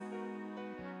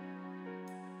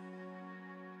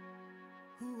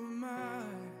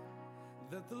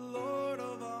the Lord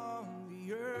of all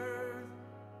the earth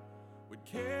would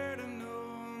care to know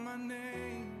my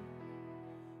name,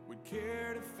 would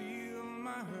care to feel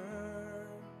my hurt.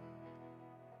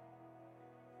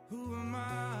 Who am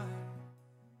I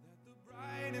that the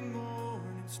bright and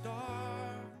morning star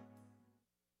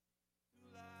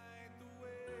to light the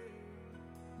way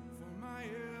for my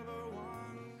ever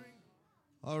wandering?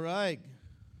 All right.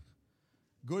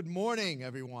 Good morning,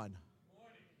 everyone.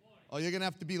 Oh, you're going to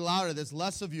have to be louder. There's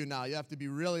less of you now. You have to be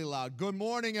really loud. Good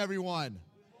morning, everyone.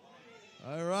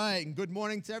 All right. And good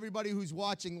morning to everybody who's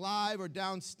watching live or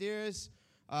downstairs.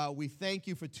 We thank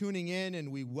you for tuning in, and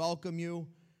we welcome you.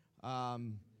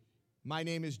 My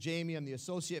name is Jamie. I'm the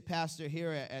associate pastor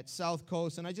here at South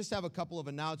Coast, and I just have a couple of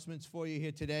announcements for you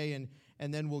here today,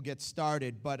 and then we'll get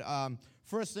started. But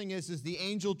first thing is the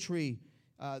angel tree.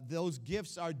 Those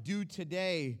gifts are due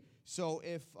today. So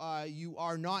if you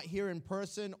are not here in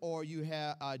person or you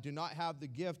do not have the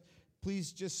gift,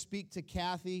 please just speak to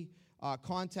Kathy.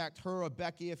 Contact her or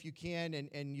Becky if you can,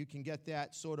 and you can get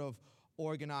that sort of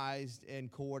organized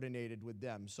and coordinated with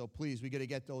them. So please, we got to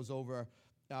get those over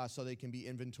so they can be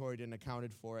inventoried and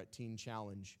accounted for at Teen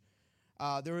Challenge.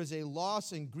 There is a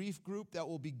loss and grief group that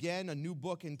will begin a new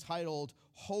book entitled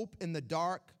Hope in the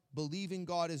Dark, Believing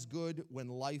God is Good When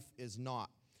Life is Not.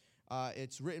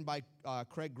 It's written by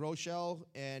Craig Groeschel,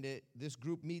 and this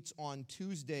group meets on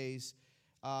Tuesdays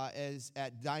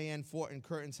at Diane Fort and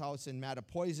Curtin's house in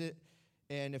Mattapoisett.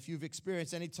 And if you've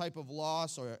experienced any type of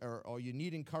loss or you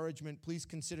need encouragement, please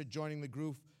consider joining the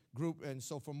group. And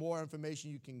so for more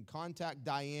information, you can contact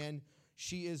Diane.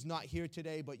 She is not here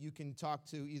today, but you can talk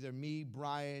to either me,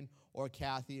 Brian, or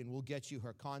Kathy, and we'll get you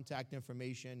her contact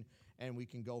information, and we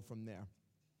can go from there.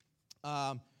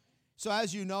 So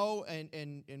as you know,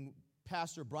 and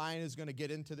Pastor Brian is going to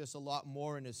get into this a lot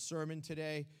more in his sermon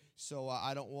today, so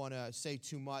I don't want to say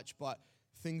too much, but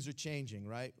things are changing,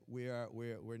 right?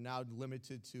 We're now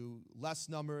limited to less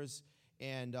numbers,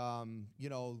 and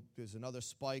there's another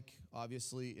spike,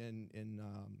 obviously, in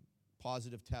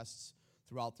positive tests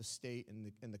throughout the state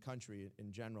and in the country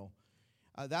in general.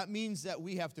 That means that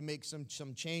we have to make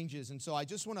some changes, and so I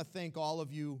just want to thank all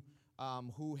of you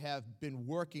who have been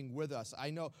working with us. I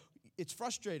know it's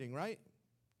frustrating, right?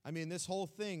 I mean, this whole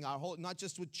thing, not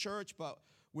just with church, but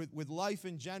with life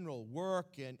in general,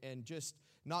 work and just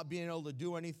not being able to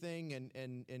do anything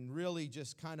and really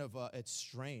just kind of, it's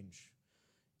strange.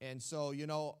 And so,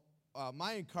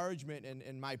 my encouragement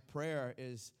and my prayer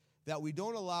is that we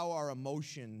don't allow our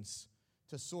emotions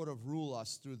to sort of rule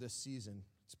us through this season.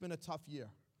 It's been a tough year.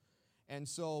 And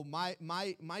so my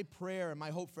prayer and my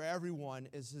hope for everyone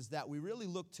is that we really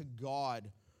look to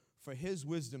God for His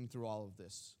wisdom through all of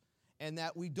this, and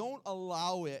that we don't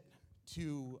allow it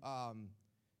to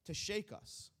shake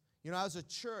us. As a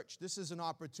church, this is an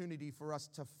opportunity for us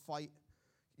to fight,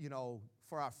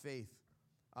 for our faith,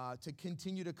 to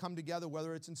continue to come together,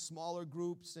 whether it's in smaller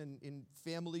groups and in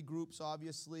family groups,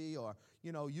 obviously, or,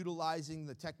 utilizing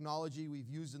the technology we've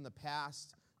used in the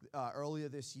past earlier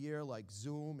this year, like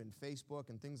Zoom and Facebook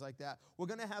and things like that. We're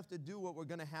going to have to do what we're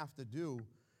going to have to do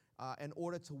in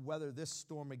order to weather this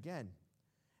storm again.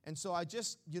 And so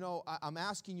I'm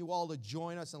asking you all to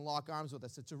join us and lock arms with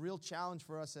us. It's a real challenge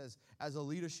for us as a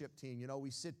leadership team.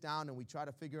 We sit down and we try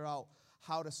to figure out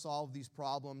how to solve these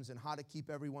problems and how to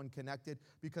keep everyone connected,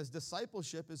 because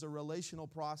discipleship is a relational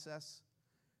process,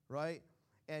 right?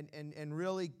 And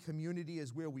really community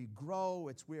is where we grow.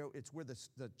 It's where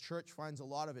the church finds a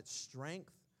lot of its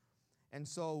strength. And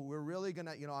so we're really going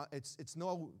to, it's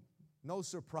no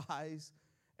surprise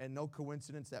and no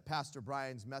coincidence that Pastor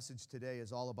Brian's message today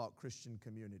is all about Christian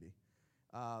community.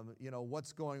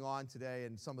 What's going on today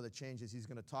and some of the changes he's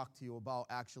going to talk to you about,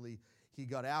 actually, he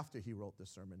got after he wrote the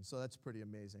sermon. So that's pretty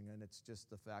amazing, and it's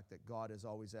just the fact that God is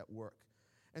always at work.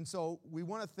 And so we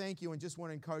want to thank you and just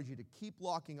want to encourage you to keep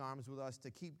locking arms with us,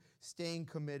 to keep staying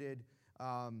committed,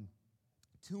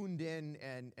 tuned in,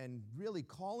 and really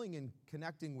calling and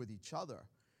connecting with each other.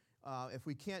 If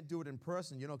we can't do it in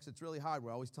person, because it's really hard.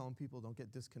 We're always telling people, don't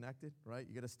get disconnected, right?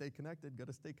 You got to stay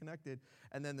connected,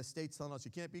 And then the state's telling us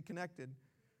you can't be connected,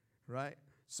 right?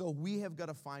 So we have got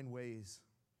to find ways.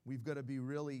 We've got to be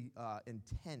really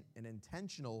intent and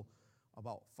intentional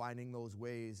about finding those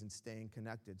ways and staying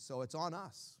connected. So it's on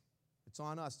us. It's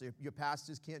on us. Your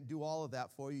pastors can't do all of that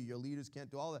for you. Your leaders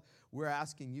can't do all of that. We're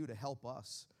asking you to help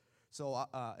us. So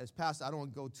as pastor, I don't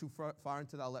want to go too far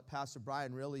into that. I'll let Pastor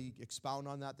Brian really expound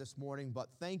on that this morning. But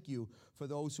thank you for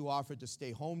those who offered to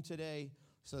stay home today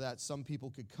so that some people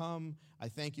could come. I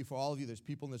thank you for all of you. There's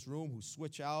people in this room who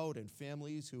switch out, and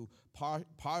families who part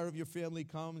of your family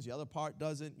comes, the other part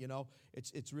doesn't.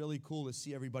 It's really cool to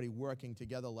see everybody working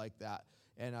together like that.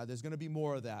 And there's going to be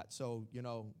more of that. So,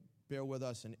 bear with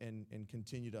us and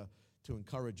continue to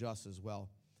encourage us as well.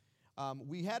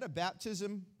 We had a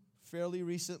baptism fairly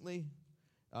recently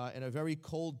in a very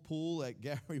cold pool at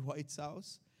Gary White's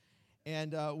house.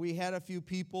 And we had a few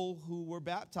people who were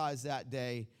baptized that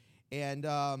day. And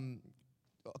a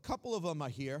couple of them are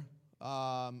here.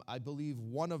 I believe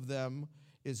one of them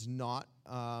is not,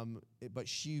 but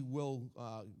she will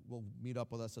meet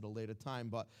up with us at a later time.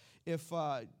 But if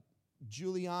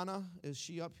Juliana, is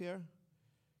she up here?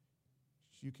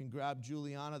 You can grab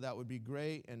Juliana, that would be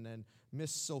great. And then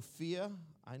Miss Sophia,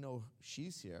 I know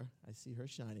she's here. I see her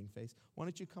shining face. Why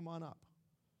don't you come on up?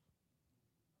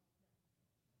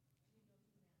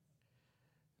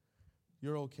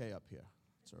 You're okay up here.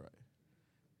 It's all right.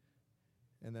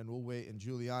 And then we'll wait, and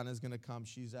Juliana's going to come.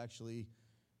 She's actually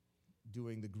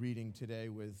doing the greeting today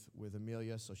with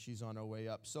Amelia, so she's on her way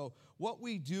up. So what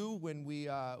we do when we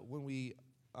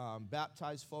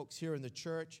baptize folks here in the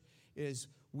church is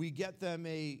we get them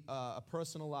a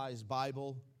personalized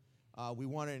Bible. We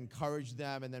want to encourage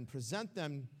them and then present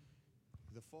them,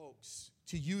 the folks,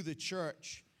 to you, the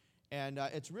church. And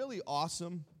it's really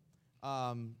awesome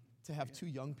to have two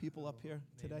young people up here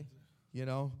today.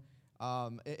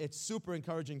 It's super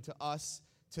encouraging to us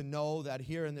to know that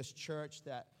here in this church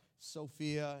that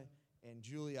Sophia and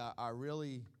Julia are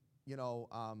really,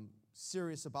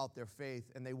 serious about their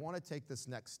faith, and they want to take this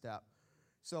next step.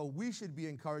 So we should be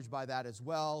encouraged by that as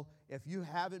well. If you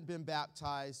haven't been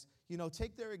baptized,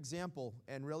 take their example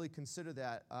and really consider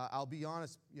that. I'll be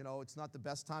honest, it's not the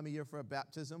best time of year for a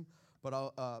baptism,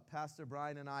 but Pastor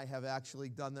Brian and I have actually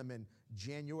done them in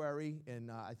January,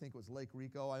 and I think it was Lake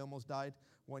Rico. I almost died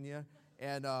one year.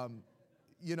 And,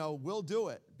 we'll do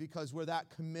it because we're that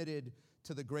committed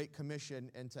to the Great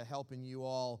Commission and to helping you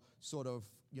all sort of,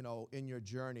 in your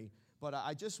journey. But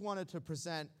I just wanted to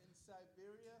present. In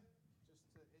Siberia,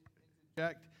 just to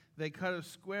interject, they cut a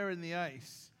square in the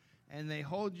ice, and they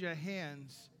hold your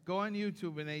hands, go on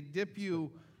YouTube, and they dip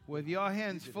you with your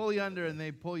hands fully under, and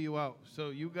they pull you out. So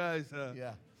you guys,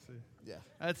 yeah,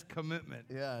 that's commitment.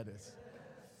 Yeah, it is.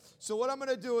 So what I'm going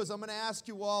to do is I'm going to ask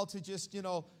you all to just,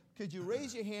 could you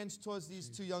raise your hands towards these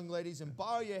two young ladies and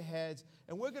bow your heads,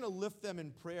 and we're going to lift them in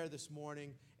prayer this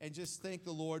morning and just thank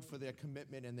the Lord for their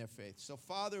commitment and their faith. So,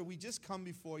 Father, we just come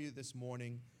before you this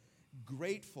morning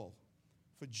grateful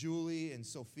for Julie and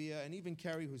Sophia and even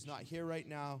Carrie, who's not here right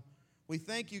now. We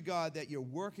thank you, God, that you're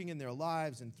working in their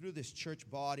lives and through this church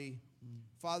body.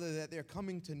 Father, that they're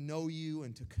coming to know you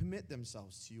and to commit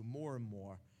themselves to you more and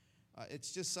more.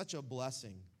 It's just such a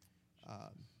blessing,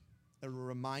 a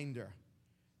reminder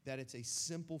that it's a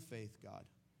simple faith, God.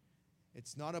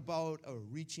 It's not about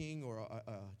reaching or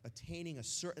attaining a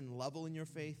certain level in your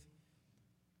faith,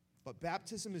 but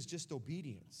baptism is just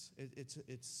obedience.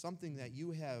 It's something that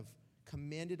you have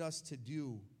commanded us to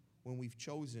do when we've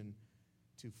chosen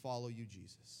to follow you,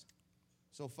 Jesus.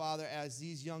 So, Father, as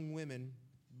these young women,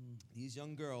 these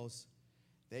young girls,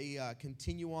 they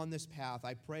continue on this path,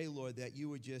 I pray, Lord, that you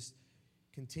would just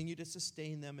continue to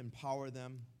sustain them, empower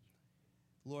them.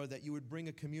 Lord, that you would bring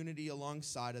a community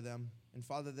alongside of them. And,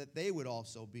 Father, that they would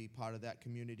also be part of that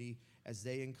community as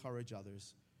they encourage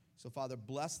others. So, Father,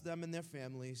 bless them and their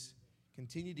families.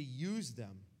 Continue to use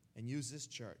them and use this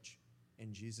church.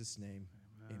 In Jesus' name,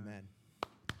 amen.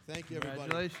 Thank you, everybody.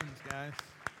 Congratulations, guys.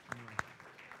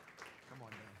 Come on,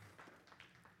 Dan.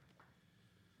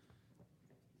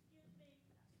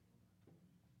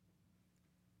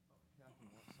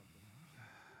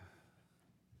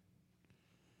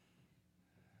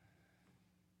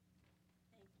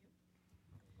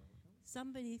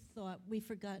 Somebody thought we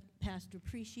forgot Pastor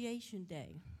Appreciation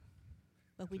Day,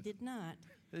 but we did not.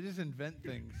 They just invent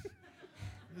things.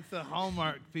 It's the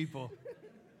Hallmark people.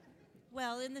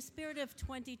 Well, in the spirit of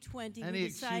 2020, Any we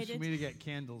excuse decided... for me to get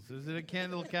candles. Is it a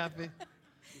candle cafe?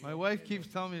 My wife keeps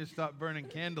telling me to stop burning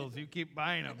candles. You keep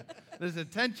buying them. There's a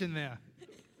tension there.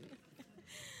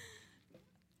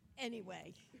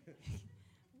 Anyway,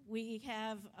 we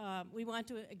want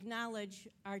to acknowledge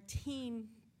our team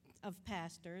of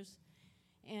pastors,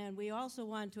 and we also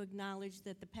want to acknowledge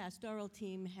that the pastoral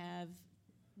team have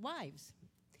wives.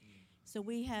 So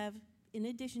we have, in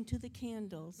addition to the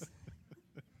candles,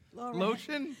 Laura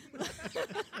Lotion?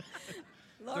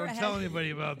 Don't tell anybody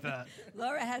about that.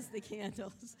 Laura has the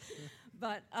candles.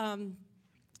 But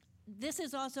this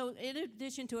is also, in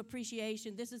addition to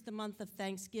appreciation, this is the month of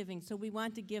Thanksgiving. So we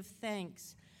want to give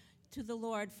thanks to the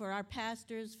Lord for our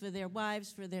pastors, for their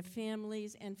wives, for their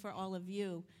families, and for all of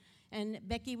you. And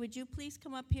Becky, would you please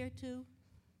come up here too?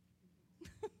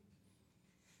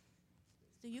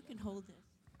 So you can hold this.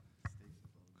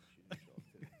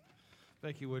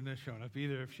 Becky wouldn't have shown up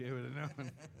either if she would have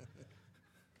known.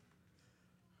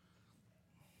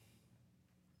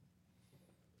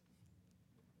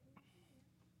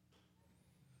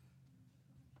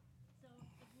 So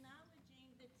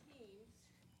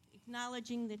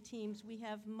acknowledging the teams, we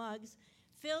have mugs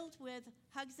filled with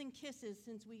hugs and kisses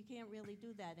since we can't really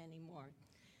do that anymore.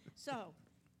 So,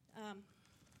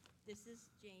 this is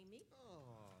Jamie.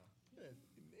 Oh, good.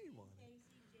 You made one.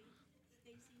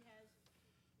 Stacy has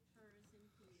hers in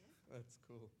here. That's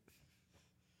cool.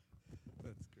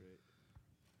 That's great.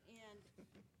 And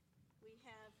we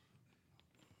have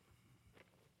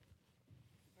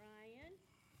Brian.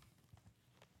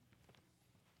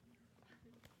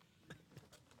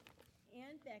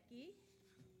 And Becky.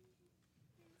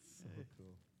 So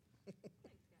cool.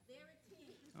 They're a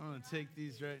team. I'm going to take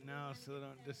these right now so they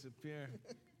don't disappear. And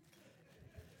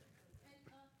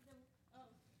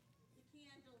the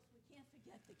candles. We can't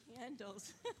forget the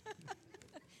candles.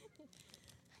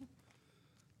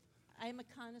 I'm a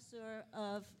connoisseur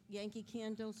of Yankee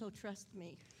candles, so trust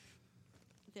me.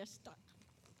 They're stuck.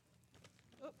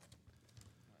 Oh.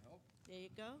 There you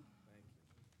go. Thank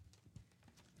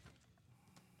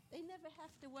you. They never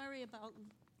have to worry about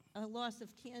a loss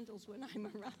of candles when I'm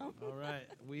around. All right,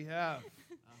 we have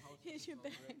Here's your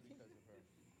bag.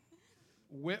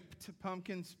 whipped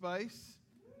pumpkin spice,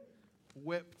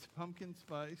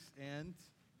 and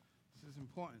this is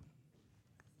important,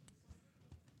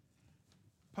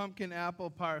 pumpkin apple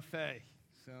parfait.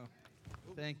 So,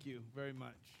 thank you very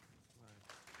much.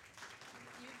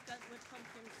 You've got with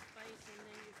pumpkin spice, and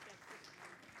then you've got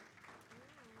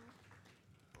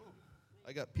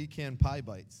I got pecan pie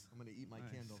bites. I'm going to eat my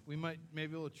Nice. candle.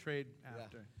 Maybe we'll trade Yeah.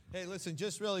 after. Hey, listen,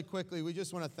 just really quickly, we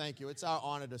just want to thank you. It's our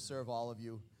honor to serve all of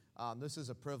you. This is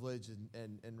a privilege,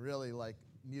 and really, like,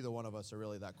 neither one of us are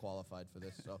really that qualified for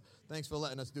this. So thanks for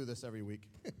letting us do this every week.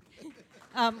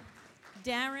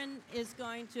 Darren is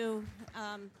going to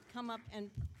come up and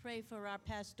pray for our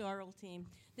pastoral team.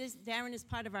 Darren is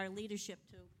part of our leadership,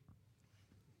 too.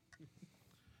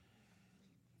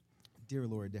 Dear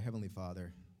Lord, dear Heavenly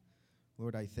Father,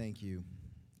 Lord, I thank you.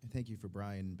 I thank you for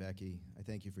Brian and Becky. I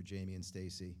thank you for Jamie and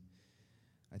Stacy.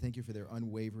 I thank you for their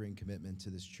unwavering commitment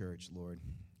to this church, Lord.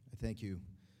 I thank you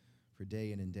for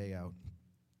day in and day out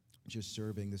just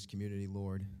serving this community,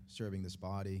 Lord, serving this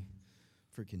body,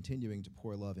 for continuing to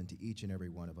pour love into each and every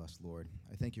one of us, Lord.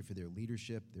 I thank you for their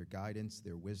leadership, their guidance,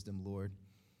 their wisdom, Lord,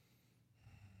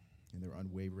 and their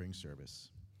unwavering service.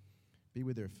 Be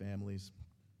with their families.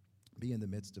 Be in the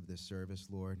midst of this service,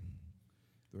 Lord.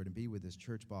 Lord, and be with this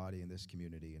church body and this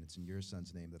community. And it's in your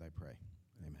Son's name that I pray.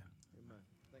 Amen. Amen.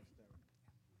 Thanks, Darren.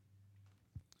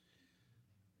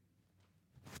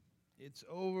 It's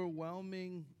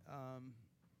overwhelming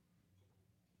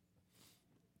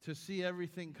to see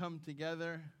everything come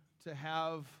together, to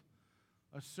have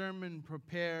a sermon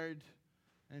prepared,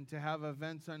 and to have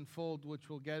events unfold, which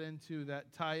we'll get into,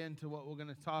 that tie into what we're going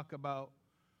to talk about.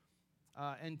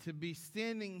 And to be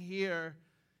standing here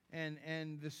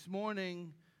and this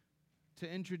morning to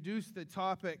introduce the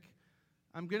topic,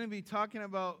 I'm going to be talking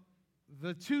about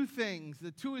the two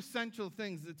essential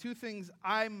things, the two things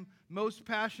I'm most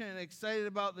passionate and excited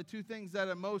about, the two things that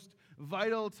are most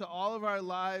vital to all of our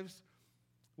lives,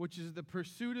 which is the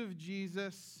pursuit of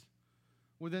Jesus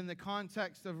within the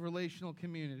context of relational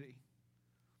community.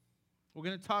 We're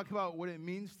going to talk about what it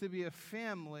means to be a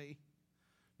family,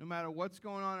 no matter what's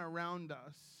going on around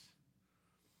us.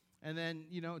 And then,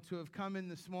 to have come in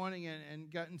this morning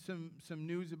and gotten some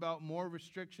news about more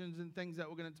restrictions and things that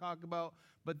we're going to talk about,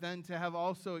 but then to have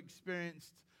also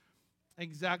experienced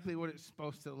exactly what it's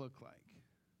supposed to look like.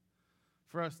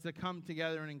 For us to come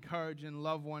together and encourage and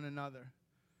love one another.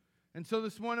 And so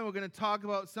this morning we're going to talk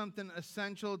about something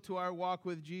essential to our walk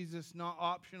with Jesus, not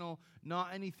optional,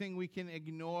 not anything we can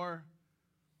ignore.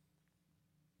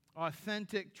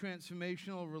 Authentic,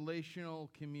 transformational,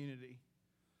 relational community.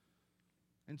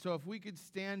 And so if we could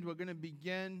stand, we're going to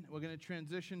begin. We're going to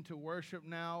transition to worship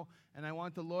now. And I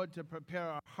want the Lord to prepare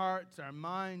our hearts, our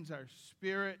minds, our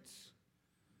spirits.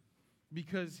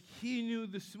 Because He knew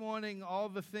this morning all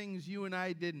the things you and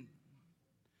I didn't.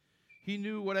 He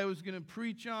knew what I was going to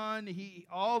preach on.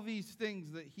 All these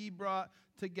things that He brought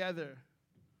together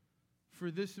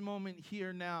for this moment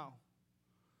here now.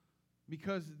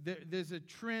 Because there's a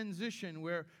transition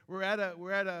where we're at a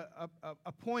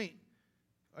point,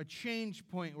 a change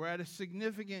point. We're at a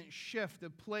significant shift, a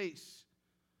place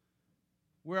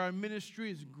where our ministry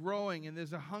is growing and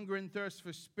there's a hunger and thirst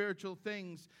for spiritual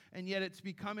things, and yet it's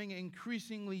becoming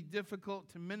increasingly difficult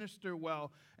to minister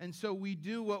well. And so we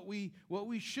do what we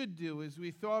should do is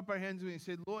we throw up our hands and we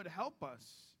say, Lord, help us.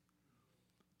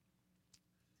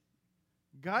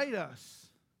 Guide us.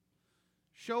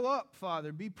 Show up,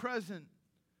 Father. Be present.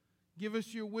 Give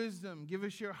us your wisdom. Give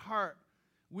us your heart.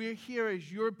 We're here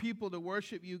as your people to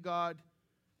worship you, God,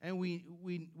 and we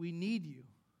need you.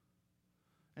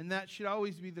 And that should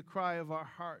always be the cry of our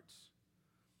hearts.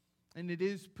 And it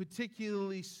is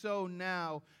particularly so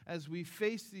now as we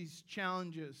face these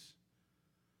challenges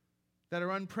that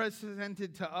are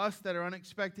unprecedented to us, that are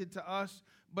unexpected to us,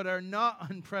 but are not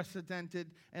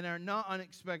unprecedented and are not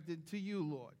unexpected to you,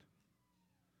 Lord.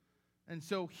 And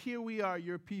so here we are,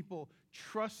 your people,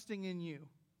 trusting in you,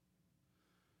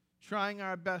 trying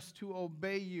our best to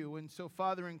obey you. And so,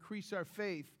 Father, increase our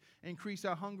faith, increase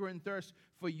our hunger and thirst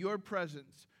for your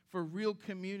presence, for real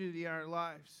community in our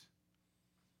lives.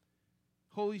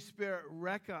 Holy Spirit,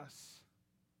 wreck us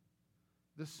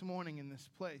this morning in this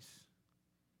place.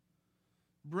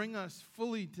 Bring us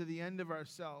fully to the end of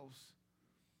ourselves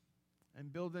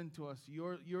and build into us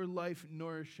your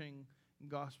life-nourishing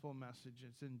gospel message.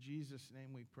 It's in Jesus'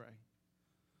 name we pray.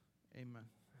 Amen.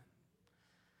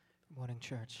 Good morning,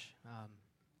 church.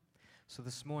 So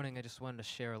this morning I just wanted to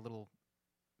share a little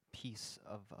piece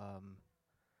of,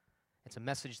 it's a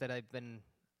message that I've been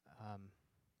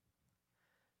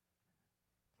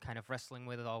kind of wrestling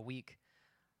with it all week.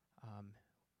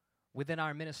 Within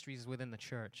our ministries, within the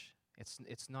church,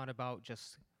 it's not about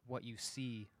just what you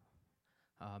see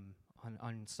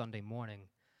on Sunday morning.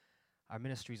 Our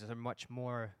ministries are much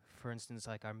more, for instance,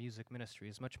 like our music ministry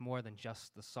is much more than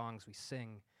just the songs we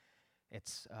sing.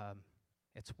 It's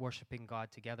worshiping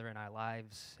God together in our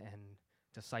lives and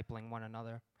discipling one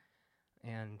another.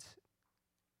 And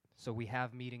so we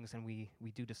have meetings and we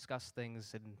do discuss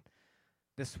things. And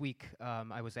this week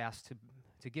I was asked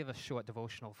to give a short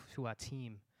devotional to our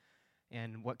team.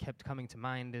 And what kept coming to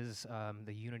mind is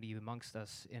the unity amongst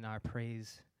us in our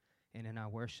praise and in our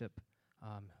worship.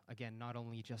 Again, not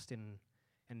only just in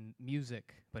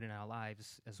music, but in our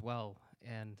lives as well.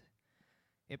 And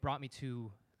it brought me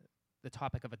to the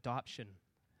topic of adoption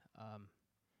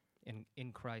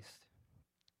in Christ.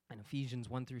 In Ephesians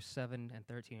 1-7 and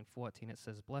 13 and 14, it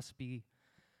says, "Blessed be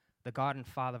the God and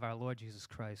Father of our Lord Jesus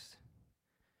Christ,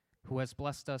 who has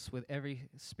blessed us with every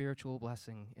spiritual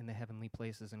blessing in the heavenly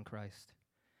places in Christ,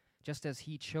 just as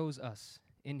he chose us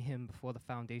in him before the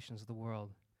foundations of the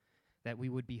world, that we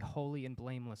would be holy and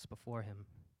blameless before him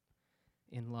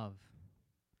in love.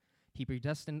 He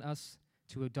predestined us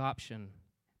to adoption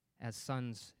as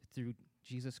sons through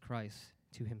Jesus Christ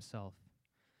to himself,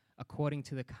 according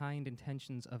to the kind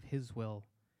intentions of his will,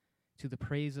 to the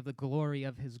praise of the glory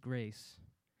of his grace,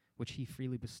 which he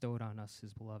freely bestowed on us,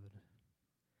 his beloved.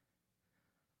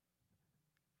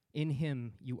 In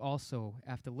him you also,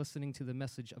 after listening to the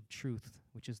message of truth,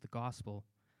 which is the gospel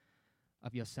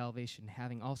of your salvation,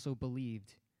 having also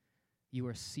believed, you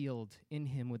are sealed in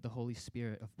him with the Holy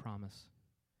Spirit of promise,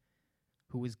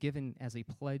 who was given as a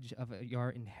pledge of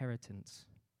your inheritance,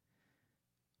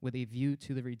 with a view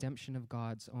to the redemption of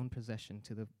God's own possession,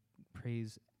 to the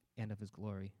praise and of his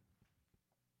glory."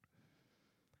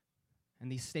 And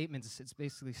these statements, it's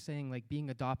basically saying like being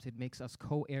adopted makes us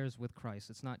co-heirs with Christ.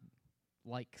 It's not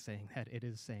like saying that, it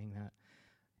is saying that.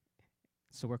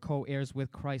 So we're co-heirs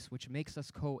with Christ, which makes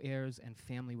us co-heirs and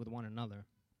family with one another.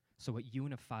 So it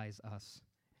unifies us.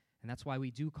 And that's why we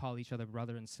do call each other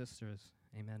brother and sisters.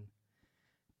 Amen.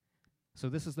 So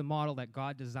this is the model that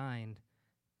God designed,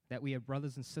 that we are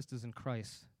brothers and sisters in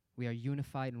Christ. We are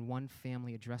unified in one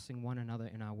family, addressing one another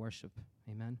in our worship.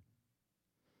 Amen.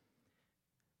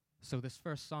 So this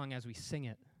first song, as we sing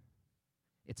it,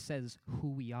 it says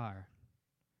who we are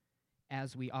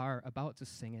as we are about to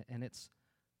sing it, and it's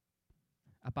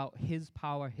about his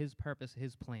power, his purpose,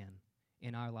 his plan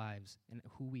in our lives, and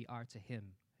who we are to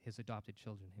him, his adopted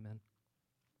children. Amen.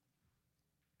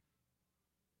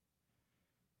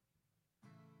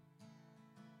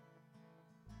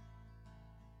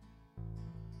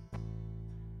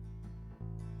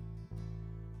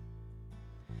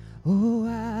 Oh,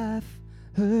 I've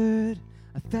heard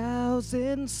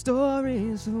 1,000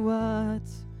 stories of what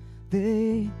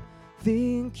they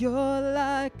think you're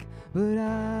like, but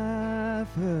I've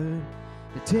heard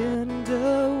the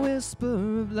tender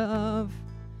whisper of love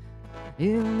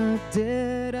in the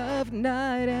dead of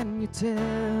night, and you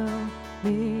tell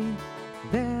me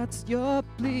that you're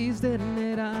pleased and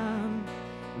that I'm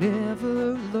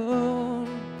never alone.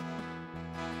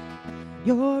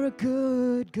 You're a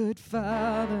good, good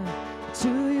father. It's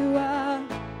who you are.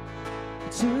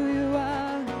 It's who you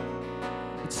are.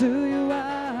 It's who you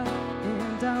are.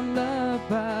 And I'm loved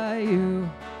by you.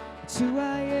 It's who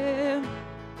I am.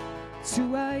 It's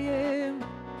who I am.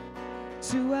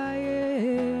 It's who I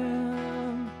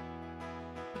am.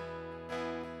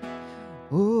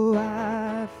 Oh,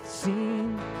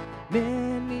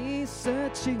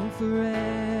 searching for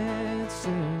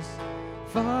answers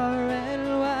far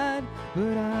and wide,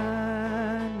 but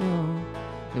I know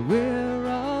that we're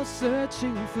all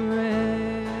searching for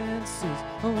answers.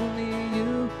 Only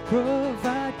you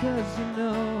provide, 'cause you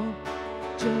know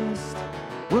just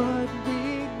what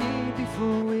we need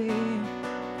before we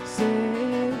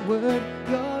say a word.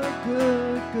 You're a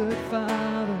good, good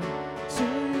Father. It's who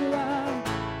you are.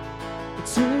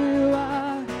 It's who you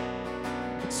are.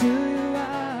 It's who you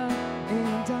are.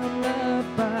 And I'm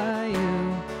loved by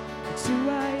you. It's who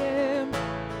I am.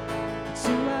 It's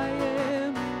who I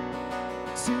am.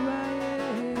 It's who I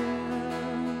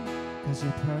am. 'Cause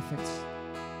you're perfect.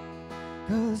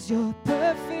 'Cause you're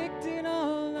perfect in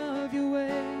all of your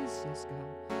ways. Yes, God.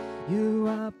 You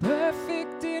are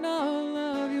perfect in all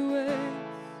of your ways.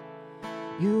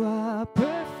 You are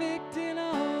perfect in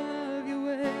all of your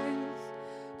ways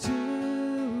to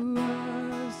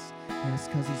us. Yes,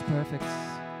 'cause he's perfect.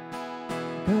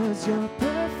 'Cause you're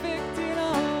perfect in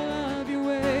all of your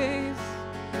ways.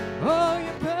 Oh,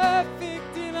 you're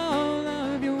perfect in all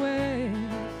of your ways.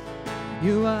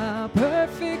 You are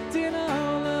perfect in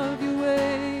all of your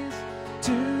ways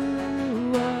to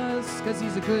us. 'Cause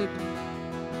he's a good.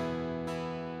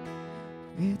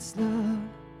 It's love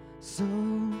so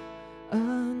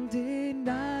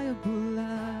undeniable.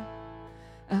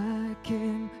 I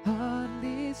can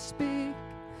hardly speak.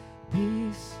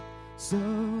 Peace so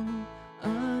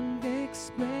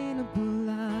unexplainable.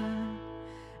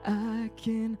 I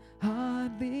can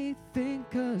hardly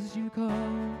think, 'cause you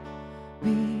call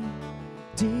me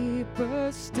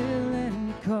deeper still, and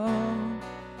you call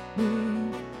me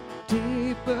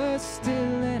deeper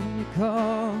still, and you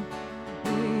call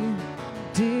me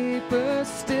deeper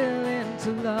still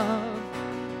into love.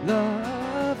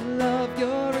 Love, love,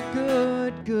 you're a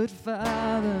good, good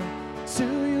Father. It's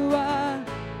who you are.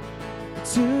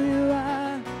 It's who you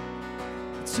are.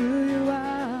 It's who you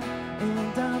are.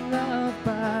 And I'm loved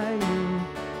by you.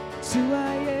 It's who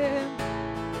I am.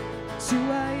 It's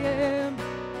who I am.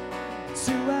 It's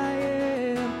who I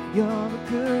am. You're a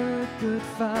good, good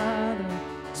Father.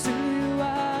 It's who you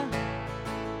are.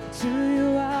 It's who you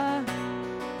are.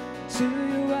 It's who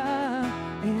you are.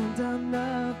 And I'm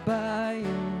loved by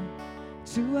you.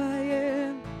 It's who I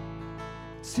am.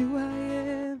 It's who I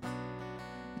am.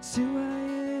 It's who I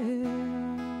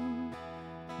am.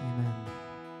 Amen.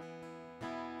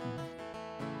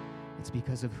 It's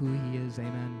because of who he is,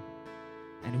 amen,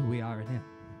 and who we are in him.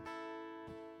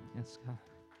 Yes, God.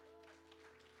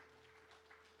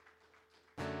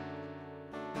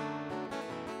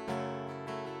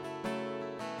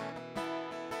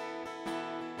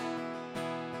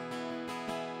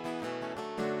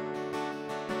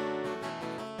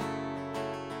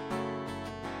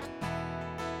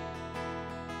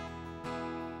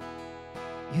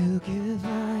 You give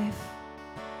life,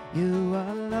 you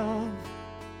are love,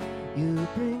 you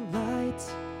bring light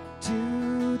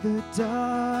to the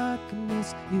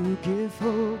darkness, you give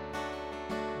hope,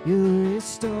 you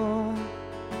restore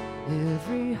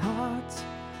every heart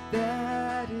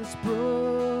that is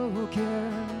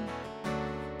broken.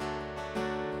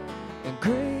 And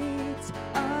great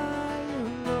are you,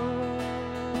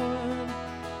 Lord.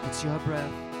 It's your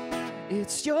breath,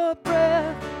 it's your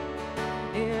breath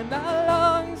in our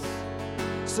lungs,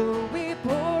 so we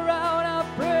pour out our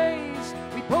praise,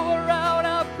 we pour out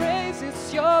our praise.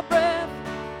 It's your breath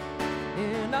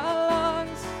in our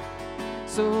lungs,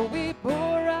 so we pour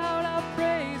out our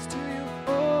praise to you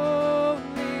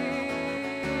only.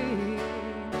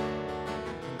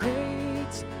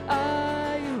 Great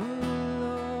are you,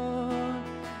 Lord.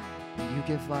 You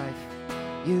give life,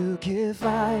 you give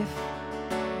life,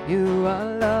 you are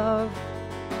love,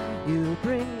 you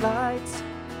bring light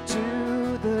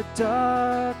to the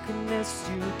darkness,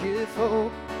 you give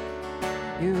hope,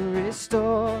 you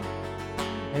restore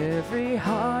every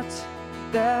heart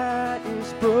that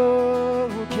is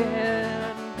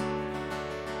broken.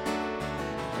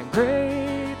 And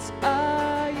great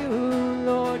are you,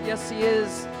 Lord. Yes, he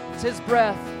is. It's his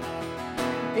breath.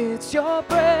 It's your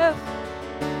breath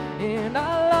in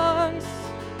our lungs,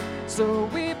 so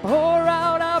we pour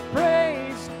out our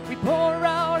praise, we pour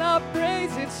out our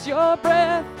praise. It's your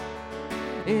breath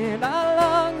in our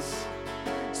lungs,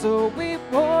 so we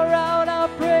pour out our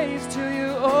praise to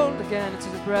you. Oh, again, it's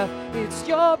his breath. It's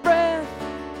your breath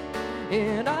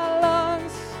in our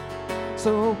lungs,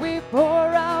 so we pour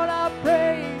out our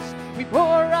praise, we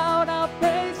pour out our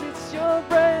praise. It's your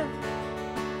breath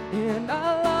in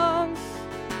our lungs,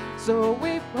 so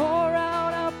we pour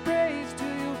out our praise to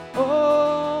you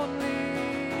only.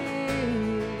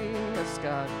 Yes,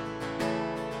 God.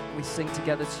 We sing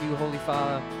together to you, Holy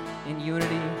Father, in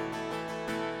unity.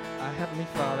 I Our Heavenly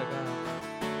Father, God,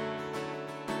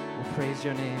 will praise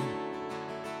your name,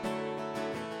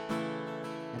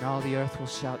 and all the earth will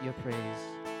shout your praise.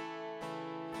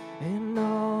 And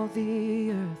all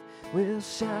the earth will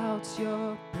shout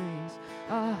your praise.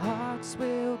 Our hearts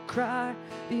will cry,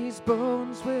 these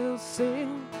bones will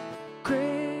sing.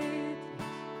 Great.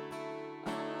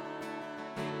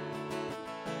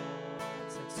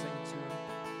 Let's sing to him.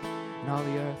 And all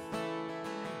the earth,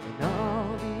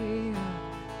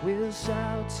 will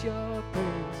shout your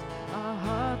praise. Our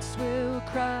hearts will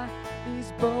cry,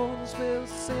 these bones will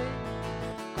sing.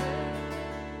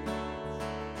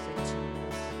 Sing to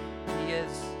us. He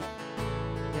is.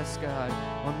 Yes, God.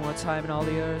 One more time in all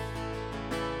the earth.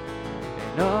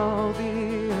 And all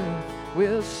the earth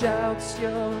will shout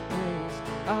your praise.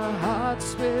 Our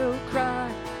hearts will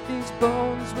cry, these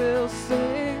bones will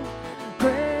sing.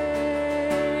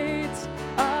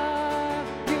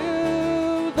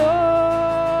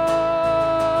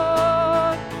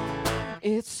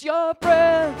 It's your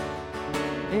breath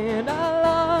in our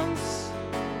lungs,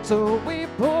 so we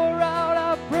pour out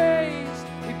our praise.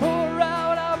 We pour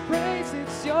out our praise.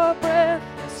 It's your breath,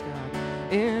 yes, God,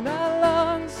 in our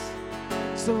lungs,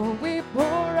 so we pour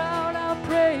out our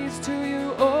praise to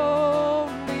you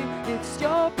only. It's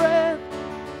your breath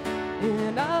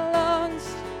in our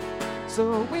lungs,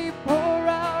 so we pour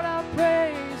out our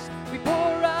praise. We pour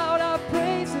out our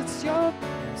praise. It's your breath.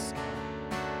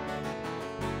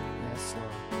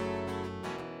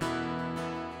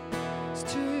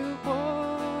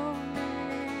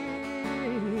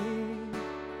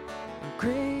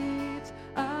 Great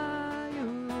are you,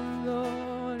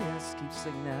 Lord. Yes, keep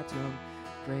singing that to him.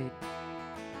 Great.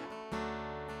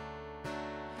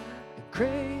 And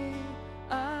great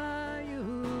are you,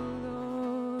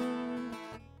 Lord.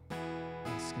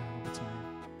 Yes, God, one more time.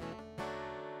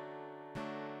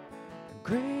 And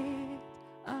great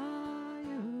are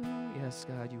you. Yes,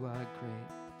 God, you are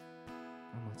great.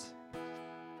 One more time.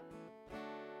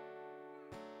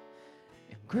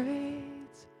 And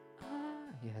great.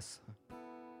 Yes.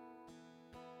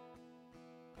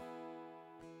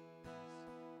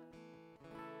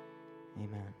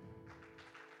 Amen.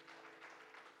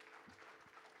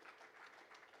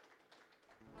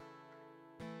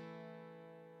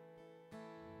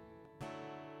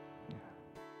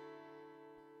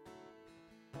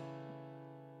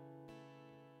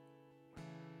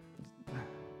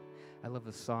 I love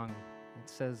this song. It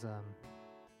says,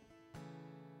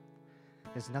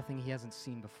 there's nothing he hasn't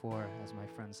seen before, as my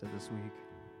friend said this week.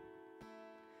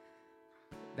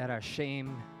 That our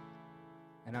shame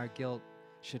and our guilt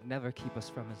should never keep us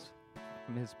from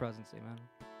his presence, amen.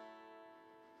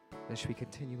 That we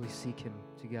continually seek him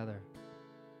together.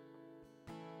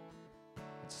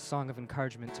 It's a song of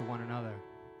encouragement to one another,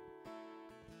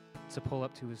 to pull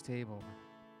up to his table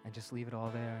and just leave it all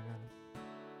there, amen.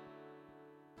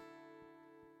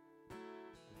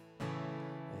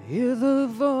 Hear the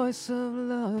voice of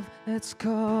love that's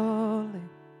calling.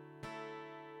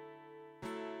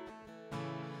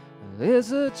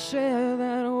 There's a chair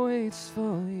that waits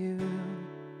for you,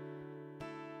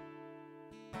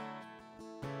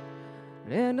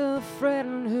 and a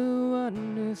friend who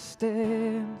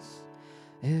understands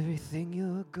everything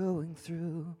you're going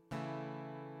through.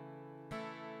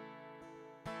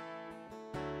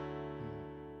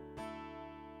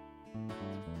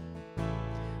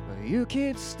 You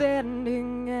keep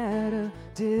standing at a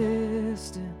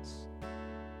distance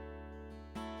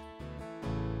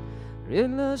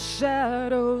in the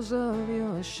shadows of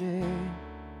your shame.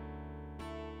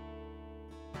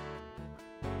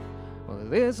 Well,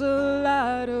 there's a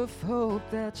light of hope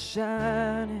that's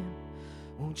shining.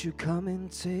 Won't you come and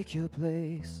take your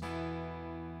place?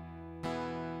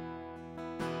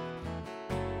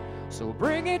 So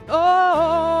bring it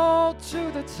all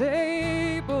to the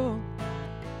table.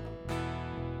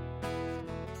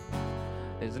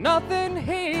 There's nothing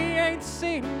he ain't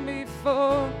seen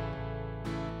before.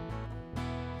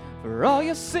 For all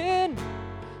your sin,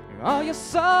 all your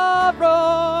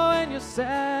sorrow and your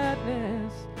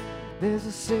sadness, there's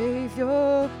a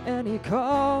Savior and he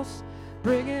calls.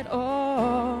 Bring it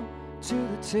all to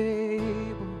the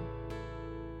table.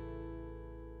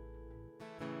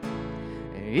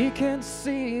 He can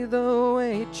see the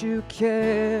weight you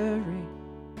carry,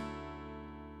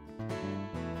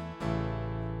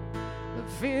 the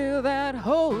fear that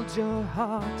holds your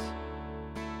heart.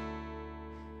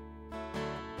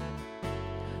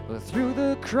 But through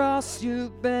the cross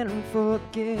you've been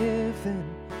forgiven.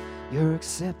 You're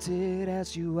accepted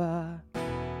as you are.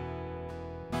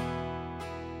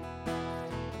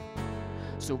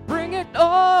 So bring it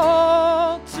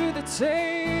all to the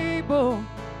table.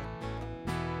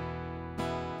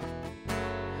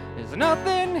 There's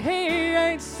nothing he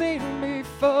ain't seen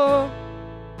before.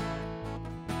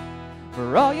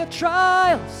 For all your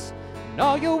trials and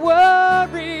all your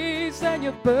worries and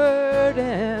your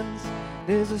burdens,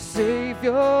 there's a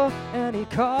Savior and he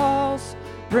calls.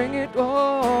 Bring it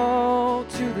all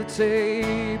to the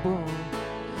table.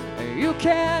 You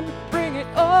can bring it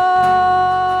all.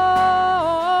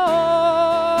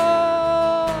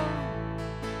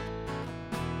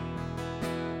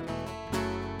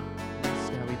 Yes,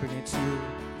 God, we bring it to you.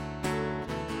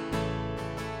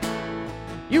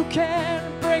 You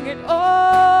can bring it all.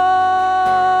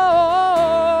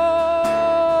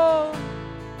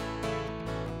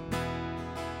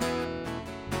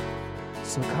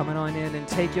 So coming on in and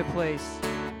take your place.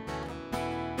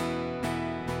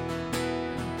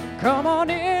 Come on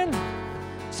in,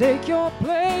 take your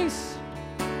place.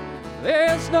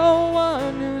 There's no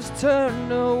one who's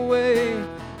turned away.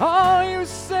 All you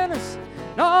sinners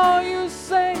and all you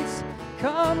saints,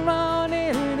 come on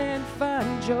in and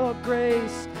find your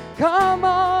grace. Come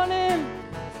on in.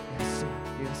 Yes,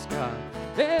 yes, God.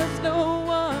 There's no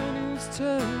one who's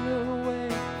turned away.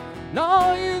 And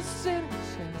all you sinners,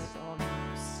 yes, all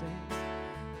you saints,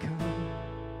 come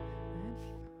and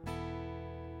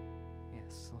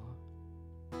yes, Lord.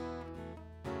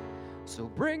 So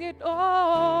bring it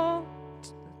all to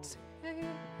the table.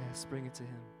 Yes, bring it to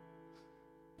him.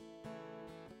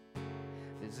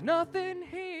 There's nothing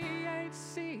he ain't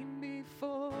seen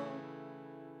before.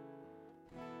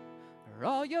 For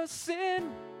all your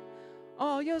sin,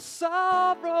 all your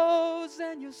sorrows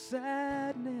and your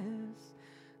sadness,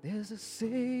 there's a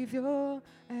Savior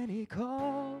and he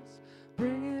calls.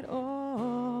 Bring it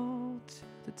all to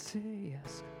the table.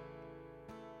 Yes.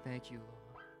 Thank you, Lord.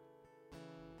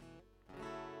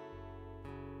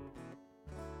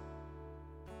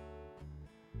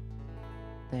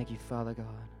 Thank you, Father God.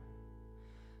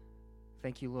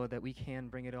 Thank you, Lord, that we can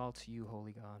bring it all to you,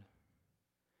 Holy God.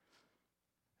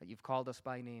 That you've called us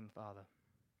by name, Father,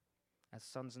 as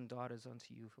sons and daughters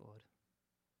unto you, Lord.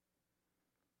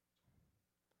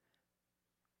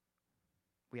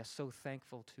 We are so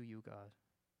thankful to you, God.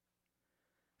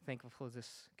 Thankful for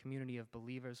this community of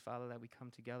believers, Father, that we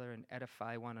come together and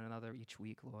edify one another each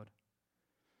week, Lord.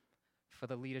 For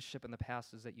the leadership and the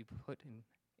pastors that you put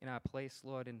in our place,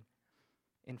 Lord, and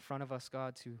in front of us,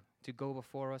 God, to go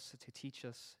before us, to teach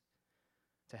us,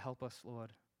 to help us,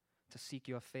 Lord, to seek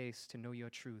your face, to know your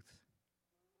truth.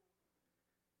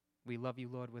 We love you,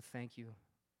 Lord. We thank you.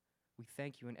 We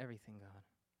thank you in everything, God.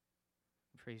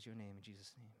 We praise your name in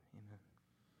Jesus' name. Amen.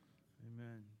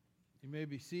 Amen. You may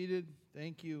be seated.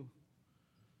 Thank you,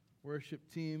 worship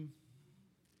team.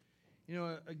 You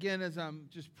know, again, as I'm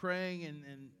just praying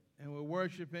and we're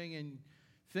worshiping and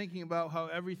thinking about how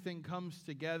everything comes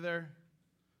together,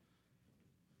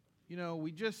 you know,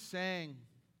 we just sang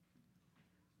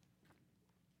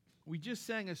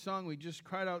a song. We just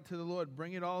cried out to the Lord,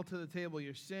 bring it all to the table,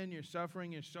 your sin, your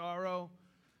suffering, your sorrow.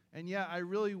 And yet I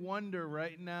really wonder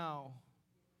right now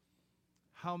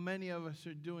how many of us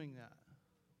are doing that.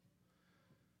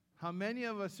 How many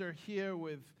of us are here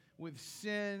with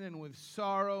sin and with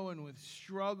sorrow and with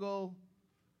struggle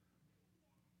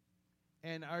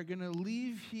and are going to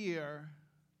leave here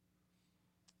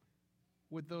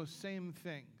with those same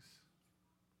things.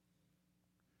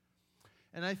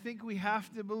 And I think we have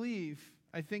to believe,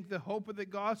 I think the hope of the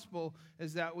gospel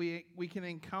is that we can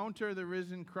encounter the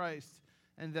risen Christ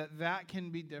and that can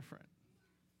be different.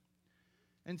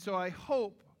 And so I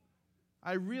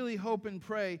really hope and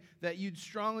pray that you'd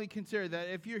strongly consider that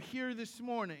if you're here this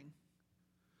morning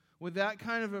with that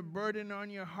kind of a burden on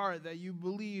your heart, that you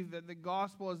believe that the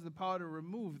gospel has the power to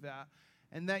remove that,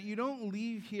 and that you don't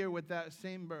leave here with that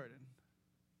same burden.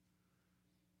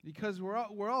 Because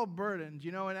we're all burdened,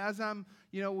 you know, and as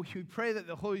we pray that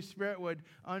the Holy Spirit would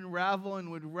unravel and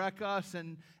would wreck us,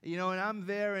 and, you know, and I'm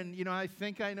there, and, you know, I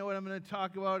think I know what I'm going to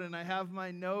talk about, and I have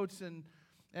my notes, and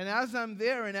as I'm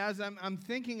there, and as I'm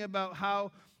thinking about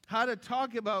how to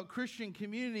talk about Christian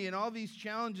community and all these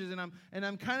challenges, and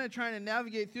I'm kind of trying to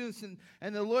navigate through this,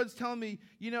 and the Lord's telling me,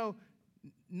 you know,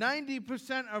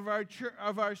 90%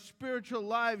 of our spiritual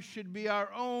lives should be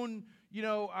our own, you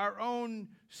know, our own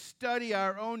study,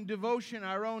 our own devotion,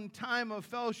 our own time of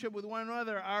fellowship with one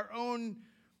another,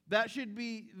 that should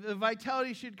be, the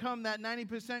vitality should come, that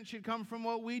 90% should come from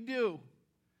what we do.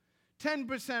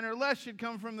 10% or less should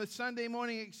come from the Sunday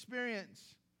morning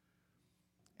experience.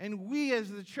 And we as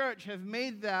the church have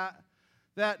made that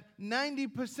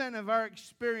 90% of our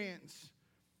experience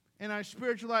in our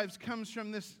spiritual lives comes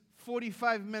from this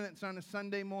 45 minutes on a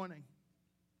Sunday morning.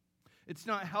 It's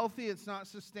not healthy. It's not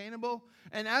sustainable.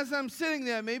 And as I'm sitting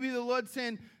there, maybe the Lord's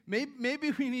saying,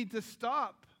 maybe we need to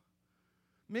stop.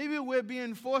 Maybe we're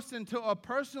being forced into a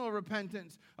personal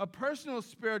repentance, a personal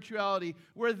spirituality,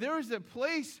 where there is a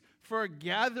place for a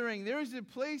gathering. There is a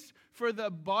place for the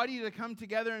body to come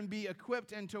together and be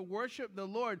equipped and to worship the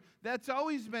Lord. That's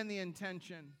always been the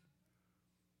intention.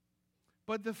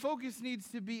 But the focus needs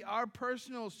to be our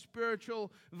personal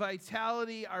spiritual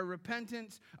vitality, our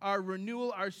repentance, our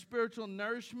renewal, our spiritual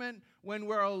nourishment when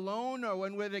we're alone or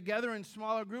when we're together in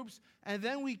smaller groups. And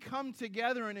then we come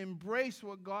together and embrace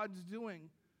what God's doing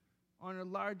on a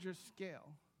larger scale.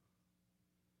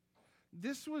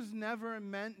 This was never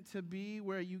meant to be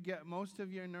where you get most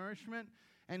of your nourishment.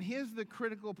 And here's the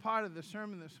critical part of the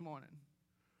sermon this morning.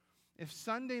 If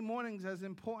Sunday mornings, as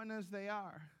important as they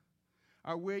are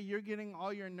where you're getting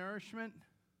all your nourishment,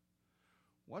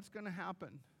 what's going to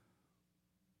happen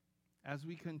as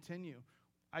we continue?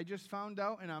 I just found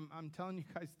out, and I'm telling you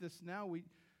guys this now,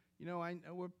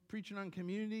 we're preaching on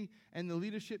community, and the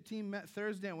leadership team met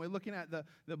Thursday, and we're looking at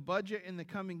the budget in the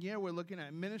coming year. We're looking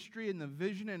at ministry and the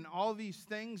vision, and all these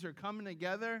things are coming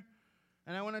together.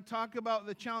 And I want to talk about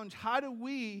the challenge. How do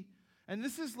we, and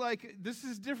this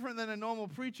is different than a normal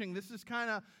preaching. This is kind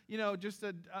of, just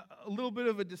a little bit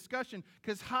of a discussion.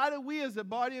 Because how do we as a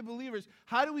body of believers,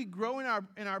 how do we grow in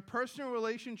our personal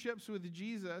relationships with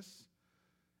Jesus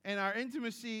and our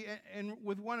intimacy and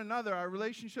with one another, our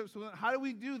relationships with, how do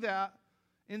we do that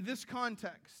in this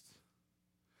context?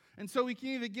 And so we can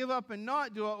either give up and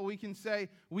not do it, or we can say,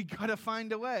 we got to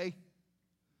find a way.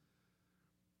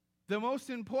 The most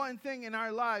important thing in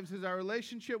our lives is our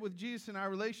relationship with Jesus and our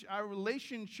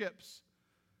relationships.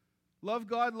 Love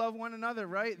God, love one another,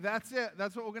 right? That's it.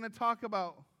 That's what we're going to talk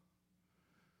about.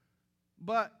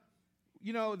 But,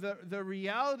 the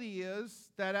reality is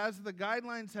that as the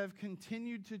guidelines have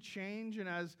continued to change and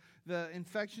as the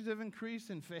infections have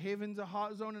increased and Fairhaven's a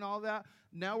hot zone and all that,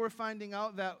 now we're finding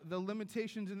out that the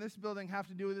limitations in this building have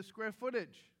to do with the square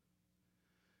footage,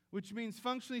 which means,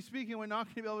 functionally speaking, we're not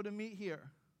going to be able to meet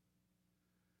here.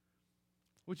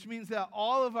 Which means that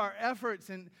all of our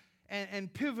efforts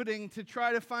and pivoting to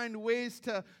try to find ways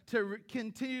to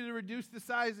continue to reduce the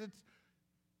size, it's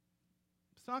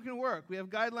not going to work. We have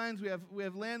guidelines. We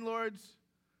have landlords.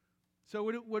 So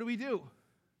what do we do?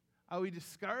 Are we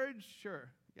discouraged? Sure.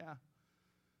 Yeah.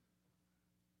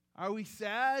 Are we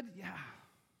sad? Yeah.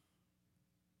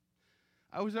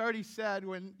 I was already sad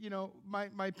when,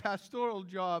 my pastoral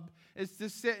job is to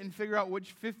sit and figure out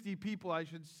which 50 people I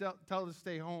should tell to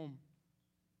stay home.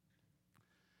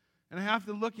 And I have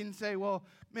to look and say, well,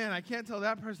 man, I can't tell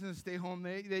that person to stay home.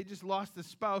 They just lost a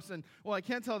spouse. And, well, I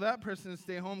can't tell that person to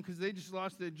stay home because they just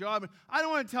lost their job. And I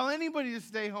don't want to tell anybody to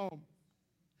stay home.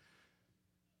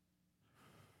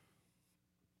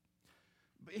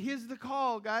 But here's the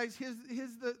call, guys. Here's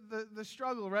the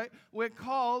struggle, right? We're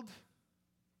called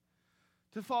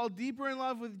to fall deeper in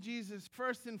love with Jesus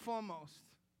first and foremost.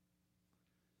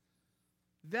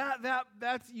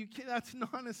 That's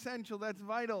non-essential. That's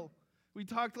vital. We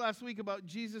talked last week about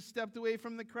Jesus stepped away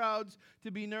from the crowds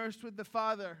to be nourished with the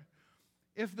Father.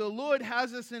 If the Lord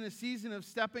has us in a season of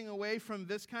stepping away from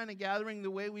this kind of gathering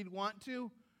the way we'd want to,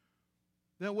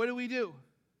 then what do?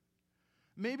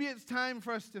 Maybe it's time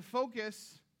for us to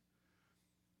focus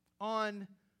on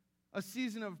a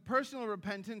season of personal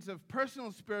repentance, of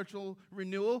personal spiritual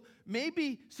renewal.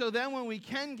 Maybe so then when we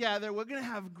can gather, we're going to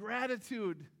have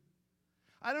gratitude.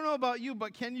 I don't know about you,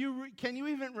 but can you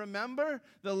even remember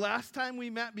the last time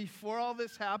we met before all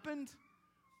this happened?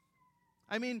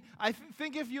 I mean, I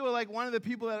think if you were like one of the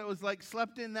people that was like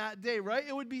slept in that day, right?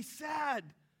 It would be sad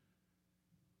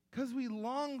because we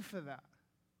long for that.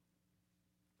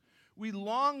 We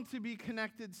long to be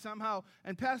connected somehow.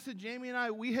 And Pastor Jamie and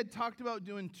I, we had talked about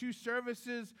doing 2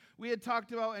 services. We had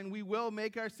talked about, and we will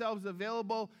make ourselves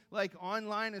available like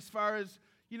online as far as,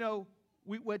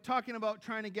 we're talking about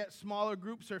trying to get smaller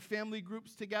groups or family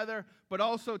groups together, but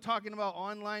also talking about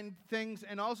online things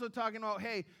and also talking about,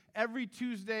 hey, every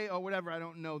Tuesday or whatever, I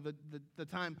don't know the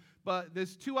time, but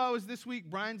there's 2 hours this week,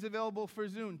 Brian's available for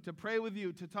Zoom to pray with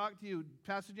you, to talk to you,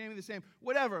 Pastor Jamie the same,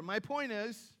 whatever. My point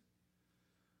is,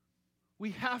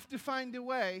 we have to find a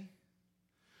way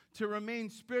to remain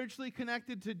spiritually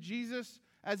connected to Jesus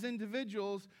as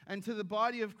individuals and to the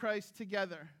body of Christ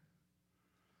together.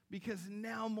 Because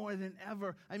now more than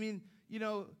ever, I mean,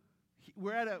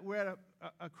 we're at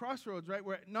a crossroads, right?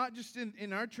 We're not just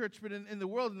in our church, but in the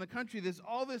world, in the country. There's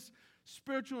all this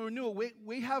spiritual renewal.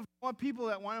 We have more people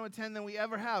that want to attend than we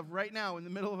ever have right now in the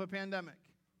middle of a pandemic.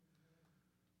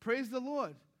 Praise the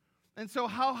Lord. And so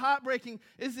how heartbreaking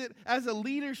is it as a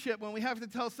leadership when we have to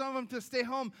tell some of them to stay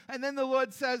home, and then the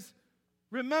Lord says,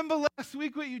 remember last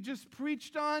week what you just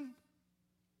preached on?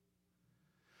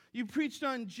 You preached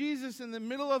on Jesus in the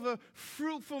middle of a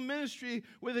fruitful ministry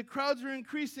where the crowds were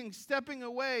increasing, stepping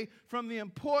away from the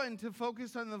important to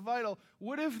focus on the vital.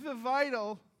 What if the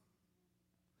vital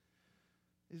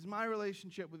is my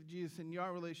relationship with Jesus and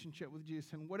your relationship with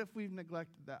Jesus? And what if we've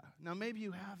neglected that? Now, maybe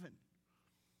you haven't.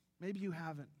 Maybe you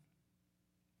haven't.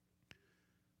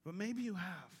 But maybe you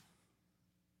have.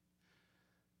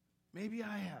 Maybe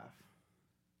I have.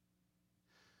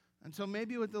 And so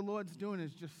maybe what the Lord's doing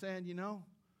is just saying, you know,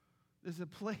 there's a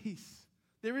place.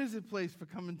 There is a place for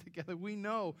coming together. We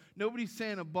know. Nobody's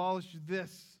saying abolish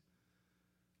this.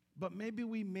 But maybe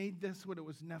we made this what it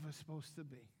was never supposed to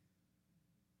be.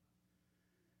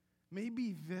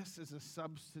 Maybe this is a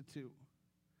substitute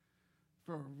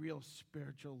for a real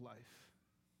spiritual life.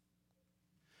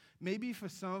 Maybe for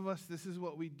some of us, this is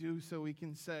what we do so we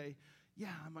can say,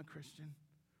 yeah, I'm a Christian.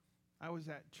 I was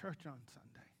at church on Sunday.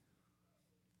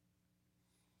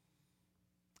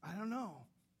 I don't know.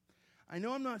 I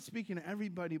know I'm not speaking to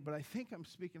everybody, but I think I'm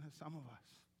speaking to some of us.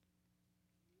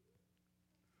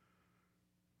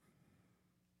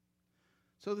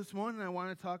 So this morning I want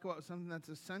to talk about something that's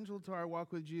essential to our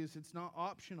walk with Jesus. It's not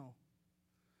optional.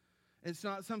 It's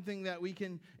not something that we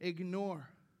can ignore.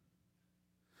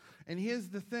 And here's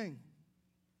the thing.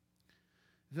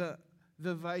 The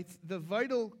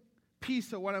vital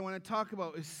piece of what I want to talk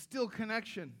about is still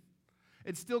connection.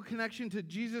 It's still connection to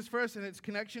Jesus first, and it's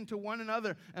connection to one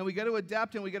another. And we got to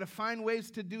adapt, and we got to find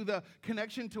ways to do the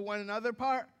connection to one another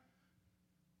part.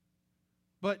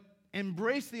 But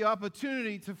embrace the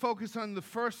opportunity to focus on the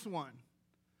first one.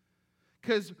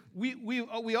 Because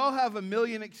we all have a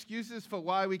million excuses for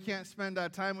why we can't spend our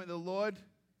time with the Lord.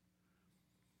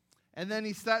 And then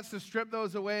he starts to strip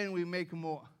those away, and we make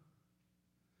more.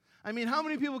 I mean, how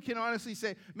many people can honestly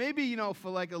say, maybe, you know, for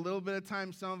like a little bit of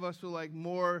time, some of us were like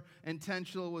more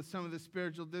intentional with some of the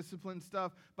spiritual discipline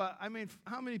stuff. But I mean,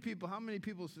 how many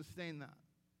people sustain that?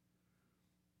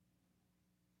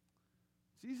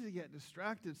 It's easy to get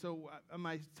distracted. So am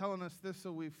I telling us this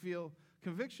so we feel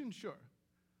conviction? Sure.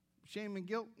 Shame and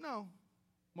guilt? No.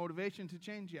 Motivation to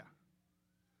change? Yeah.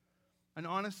 An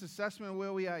honest assessment of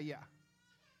where we are? Yeah.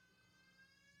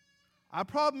 Our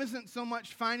problem isn't so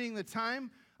much finding the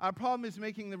time. Our problem is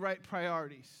making the right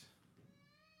priorities.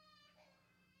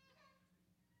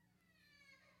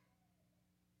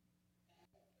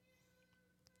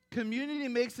 Community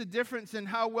makes a difference in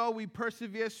how well we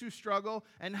persevere through struggle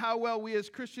and how well we as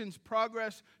Christians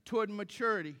progress toward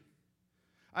maturity.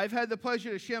 I've had the pleasure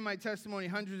to share my testimony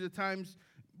hundreds of times,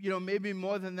 you know, maybe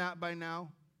more than that by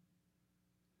now.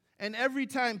 And every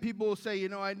time people will say, you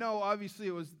know, I know obviously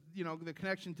it was, you know, the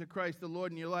connection to Christ, the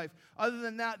Lord in your life. Other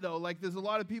than that, though, like there's a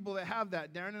lot of people that have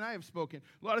that. Darren and I have spoken.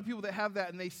 A lot of people that have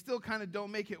that, and they still kind of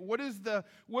don't make it. What's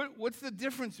the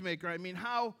difference maker? I mean,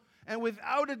 how? And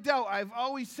without a doubt, I've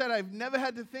always said I've never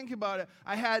had to think about it.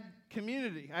 I had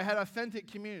community. I had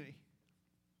authentic community.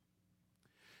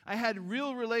 I had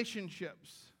real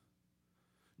relationships.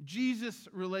 Jesus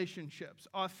relationships.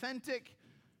 Authentic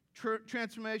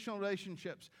transformational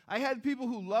relationships. I had people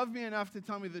who loved me enough to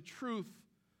tell me the truth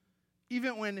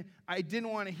even when I didn't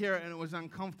want to hear it and it was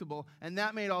uncomfortable, and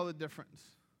that made all the difference.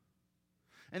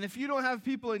 And if you don't have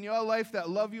people in your life that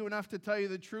love you enough to tell you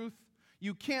the truth,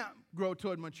 you can't grow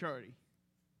toward maturity.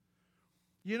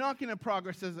 You're not going to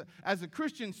progress as a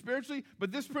Christian spiritually,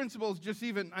 but this principle is just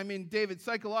even, David,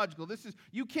 psychological.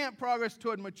 You can't progress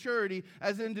toward maturity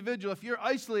as an individual if you're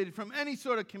isolated from any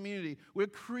sort of community. We're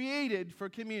created for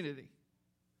community.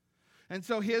 And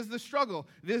so here's the struggle.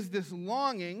 There's this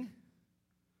longing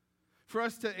for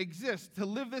us to exist, to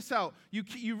live this out.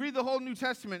 You read the whole New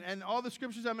Testament, and all the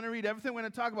scriptures I'm going to read, everything we're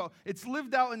going to talk about, it's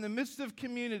lived out in the midst of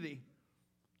community.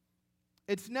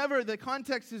 The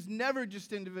context is never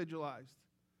just individualized.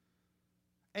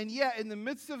 And yet, in the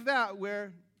midst of that,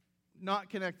 we're not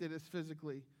connected as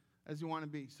physically as we want to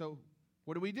be. So,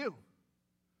 what do?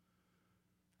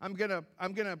 I'm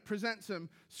gonna present some,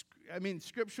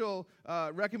 scriptural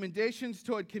recommendations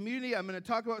toward community. I'm gonna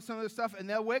talk about some of this stuff, and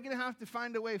then we're gonna have to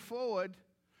find a way forward.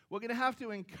 We're gonna have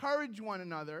to encourage one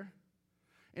another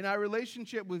in our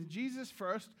relationship with Jesus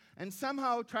first, and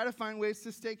somehow try to find ways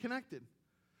to stay connected.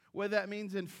 Whether that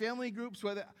means in family groups,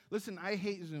 listen, I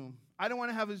hate Zoom. I don't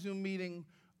want to have a Zoom meeting.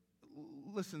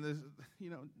 Listen, there's,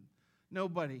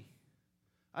 nobody.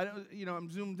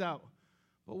 I'm zoomed out.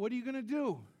 But what are you going to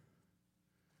do?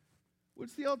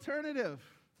 What's the alternative?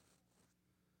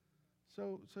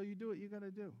 So you do what you got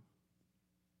to do.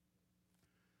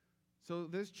 So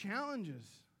there's challenges.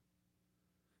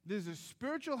 There's a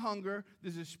spiritual hunger.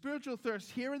 There's a spiritual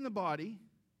thirst here in the body.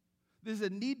 There's a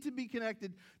need to be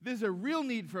connected. There's a real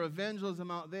need for evangelism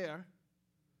out there.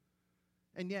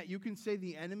 And yet you can say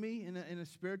the enemy, in a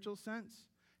spiritual sense,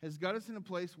 has got us in a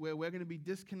place where we're going to be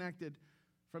disconnected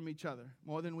from each other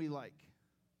more than we like.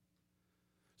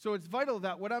 So it's vital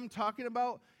that what I'm talking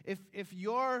about, if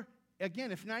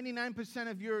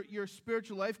 99% of your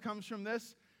spiritual life comes from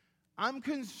this, I'm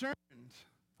concerned.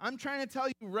 I'm trying to tell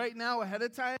you right now ahead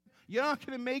of time, you're not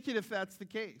going to make it if that's the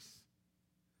case.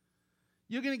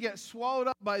 You're going to get swallowed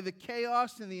up by the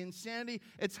chaos and the insanity.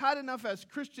 It's hard enough as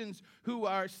Christians who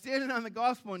are standing on the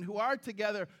gospel and who are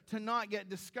together to not get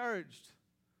discouraged.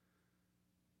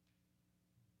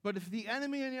 But if the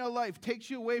enemy in your life takes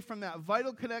you away from that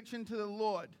vital connection to the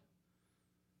Lord,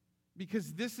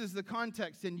 because this is the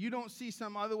context, and you don't see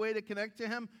some other way to connect to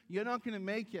Him, you're not going to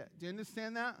make it. Do you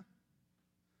understand that?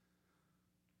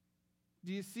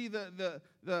 Do you see the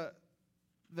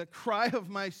cry of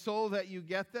my soul that you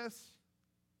get this?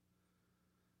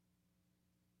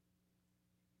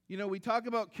 You know, we talk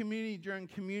about community during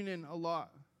communion a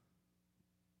lot.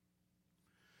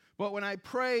 But when I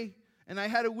pray, and I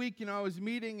had a week, I was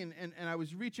meeting and I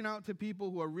was reaching out to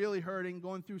people who are really hurting,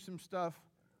 going through some stuff,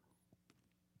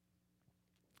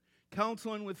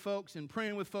 counseling with folks and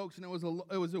praying with folks, and it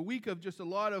was a week of just a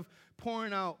lot of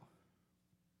pouring out,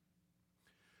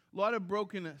 a lot of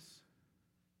brokenness.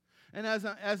 And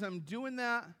as I'm doing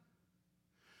that,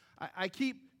 I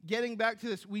keep getting back to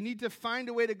this. We need to find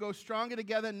a way to go stronger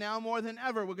together now more than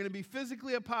ever. We're going to be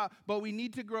physically apart, but we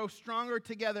need to grow stronger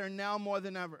together now more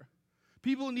than ever.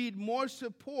 People need more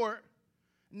support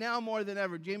now more than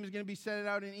ever. James is going to be sending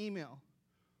out an email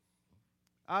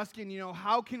asking,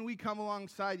 how can we come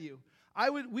alongside you?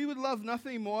 We would love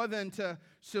nothing more than to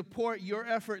support your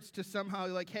efforts to somehow,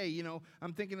 hey,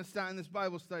 I'm thinking of starting this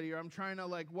Bible study, or I'm trying to,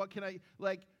 what can I,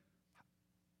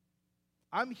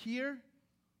 I'm here.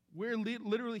 We're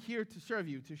literally here to serve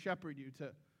you, to shepherd you,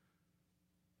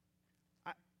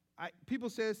 people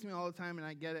say this to me all the time, and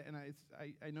I get it, and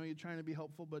I know you're trying to be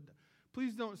helpful, but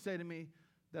please don't say to me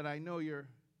that I know you're,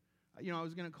 I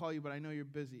was going to call you, but I know you're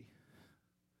busy.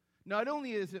 Not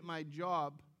only is it my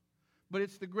job, but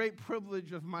it's the great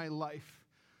privilege of my life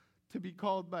to be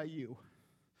called by you.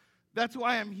 That's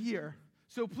why I'm here.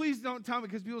 So please don't tell me,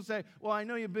 because people say, well, I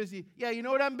know you're busy. Yeah, you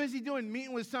know what I'm busy doing?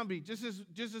 Meeting with somebody. Just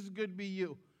as good be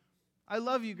you. I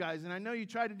love you guys, and I know you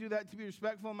try to do that to be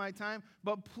respectful of my time,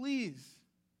 but please,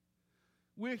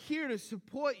 we're here to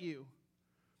support you.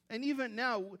 And even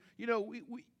now,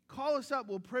 we call us up,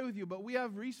 we'll pray with you, but we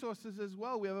have resources as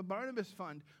well. We have a Barnabas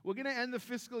Fund. We're going to end the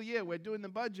fiscal year. We're doing the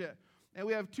budget. And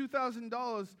we have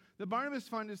 $2,000. The Barnabas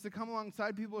Fund is to come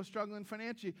alongside people who are struggling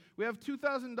financially. We have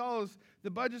 $2,000. The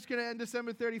budget's going to end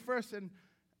December 31st,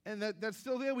 and that's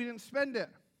still there. We didn't spend it.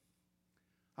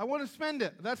 I want to spend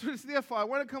it. That's what it's there for. I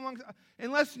want to come along.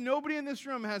 Unless nobody in this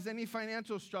room has any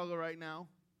financial struggle right now.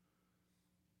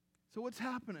 So what's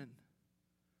happening?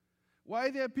 Why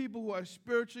are there people who are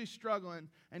spiritually struggling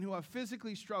and who are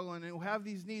physically struggling and who have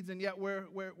these needs, and yet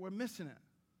we're missing it?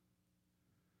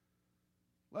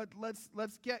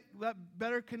 Let's get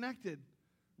better connected.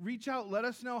 Reach out. Let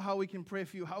us know how we can pray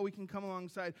for you, how we can come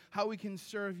alongside, how we can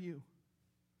serve you.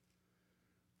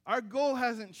 Our goal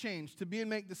hasn't changed, to be and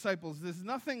make disciples. There's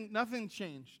nothing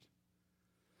changed.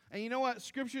 And you know what?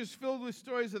 Scripture is filled with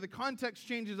stories of the context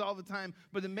changes all the time,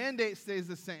 but the mandate stays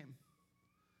the same.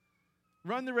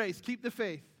 Run the race, keep the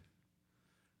faith.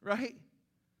 Right?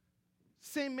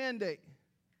 Same mandate.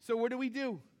 So what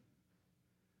do?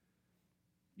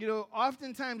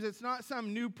 Oftentimes it's not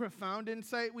some new profound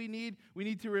insight we need. We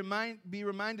need to be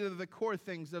reminded of the core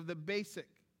things, of the basic.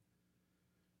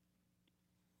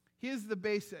 Here's the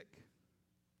basic.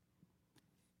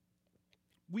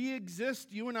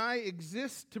 You and I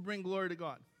exist to bring glory to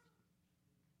God.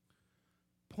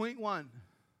 Point one.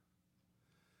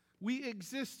 We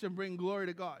exist to bring glory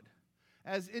to God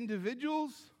as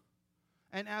individuals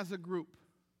and as a group.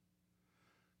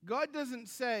 God doesn't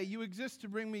say you exist to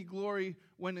bring me glory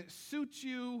when it suits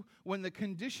you, when the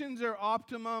conditions are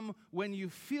optimum, when you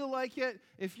feel like it.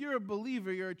 If you're a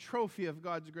believer, you're a trophy of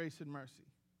God's grace and mercy.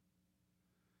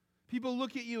 People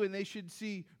look at you and they should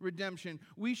see redemption.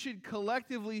 We should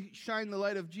collectively shine the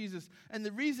light of Jesus. And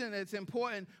the reason it's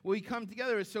important when we come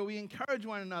together is so we encourage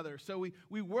one another, so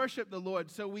we worship the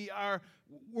Lord, so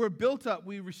we're built up,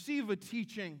 we receive a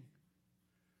teaching.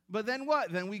 But then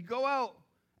what? Then we go out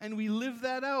and we live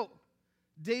that out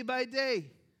day by day.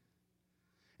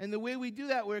 And the way we do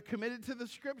that, we're committed to the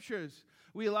Scriptures.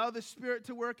 We allow the Spirit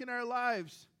to work in our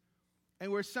lives.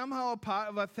 And we're somehow a part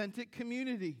of authentic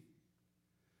community.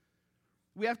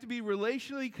 We have to be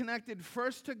relationally connected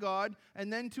first to God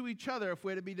and then to each other if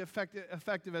we're to be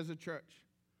effective as a church.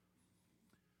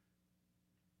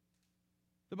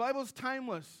 The Bible's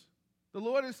timeless. The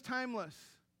Lord is timeless.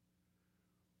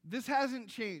 This hasn't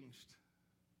changed.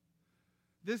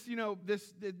 This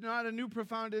is not a new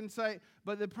profound insight,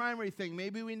 but the primary thing,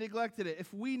 maybe we neglected it.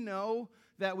 If we know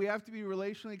that we have to be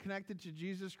relationally connected to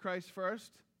Jesus Christ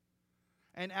first,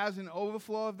 and as an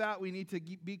overflow of that, we need to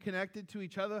be connected to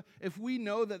each other, if we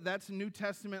know that that's New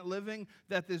Testament living,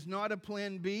 that there's not a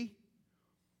plan B,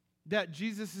 that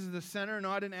Jesus is the center,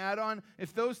 not an add-on,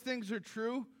 if those things are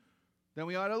true, then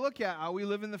we ought to look at, are we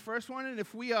living the first one? And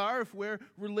if we are, if we're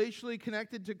relationally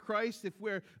connected to Christ, if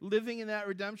we're living in that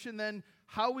redemption, then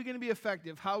how are we going to be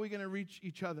effective? How are we going to reach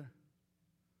each other?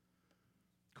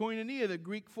 Koinonia, the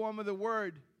Greek form of the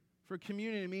word for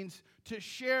communion, it means to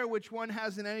share which one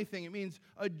has in anything. It means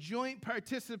a joint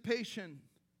participation.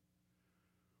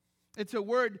 It's a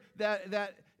word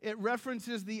that it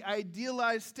references the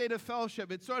idealized state of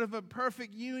fellowship. It's sort of a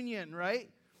perfect union, right?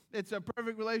 It's a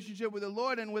perfect relationship with the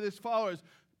Lord and with His followers.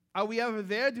 Are we ever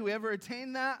there? Do we ever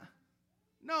attain that?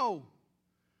 No.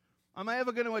 Am I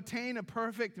ever going to attain a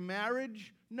perfect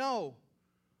marriage? No.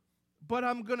 But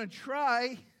I'm going to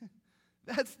try.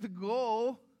 That's the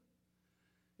goal.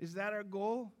 Is that our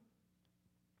goal?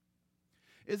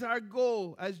 Is our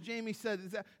goal, as Jamie said,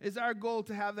 is our goal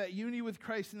to have that unity with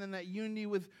Christ and then that unity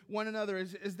with one another?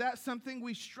 Is that something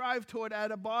we strive toward as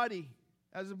a body?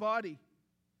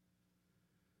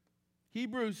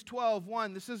 Hebrews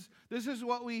 12:1. This is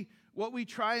what we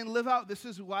try and live out. This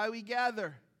is why we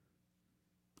gather.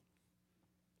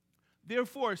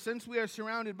 Therefore, since we are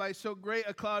surrounded by so great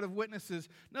a cloud of witnesses,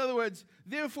 in other words,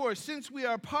 therefore, since we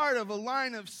are part of a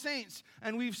line of saints,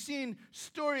 and we've seen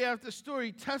story after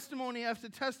story, testimony after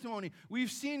testimony,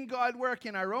 we've seen God work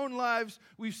in our own lives,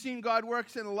 we've seen God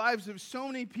work in the lives of so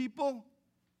many people,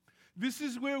 this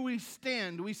is where we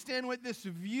stand. We stand with this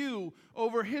view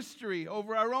over history,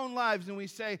 over our own lives, and we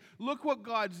say, look what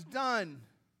God's done.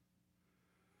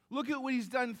 Look at what He's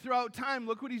done throughout time.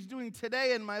 Look what He's doing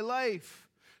today in my life.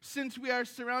 Since we are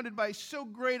surrounded by so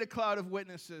great a cloud of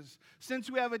witnesses, since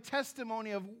we have a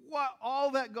testimony of all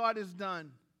that God has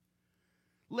done,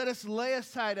 let us lay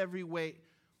aside every weight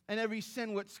and every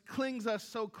sin which clings us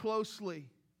so closely.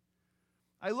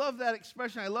 I love that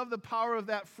expression. I love the power of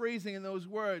that phrasing in those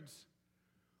words.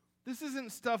 This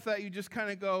isn't stuff that you just kind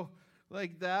of go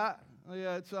like that. Oh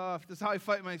yeah, it's off. That's how I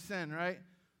fight my sin, right?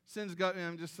 Sin's got me.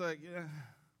 I'm just like, yeah.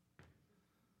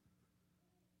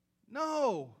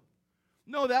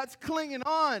 No, that's clinging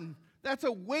on. That's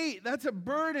a weight. That's a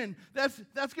burden. That's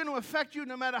going to affect you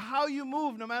no matter how you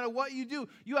move, no matter what you do.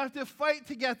 You have to fight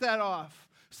to get that off.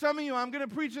 Some of you, I'm going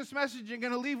to preach this message, you're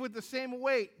going to leave with the same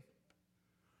weight.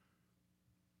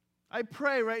 I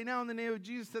pray right now in the name of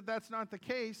Jesus that that's not the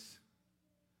case.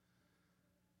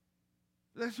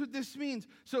 That's what this means.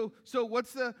 So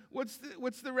what's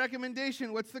the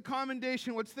recommendation? What's the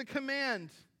commendation? What's the command?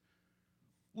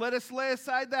 Let us lay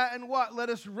aside that and what? Let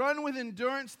us run with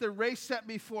endurance the race set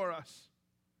before us.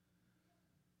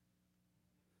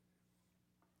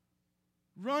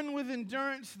 Run with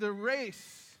endurance the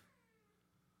race.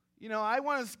 You know, I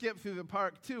want to skip through the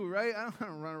park too, right? I don't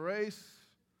want to run a race.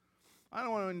 I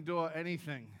don't want to endure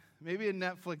anything. Maybe a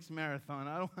Netflix marathon.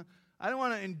 I don't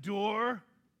want to endure.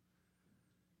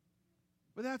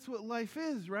 But that's what life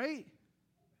is, right?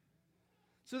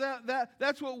 So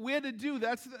that's what we're to do.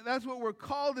 That's what we're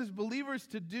called as believers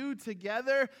to do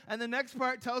together. And the next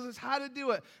part tells us how to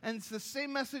do it. And it's the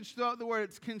same message throughout the Word.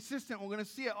 It's consistent. We're going to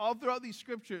see it all throughout these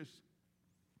scriptures.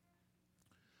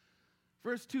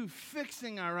 Verse 2,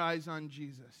 fixing our eyes on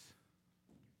Jesus.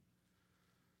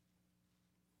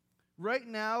 Right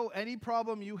now, any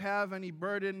problem you have, any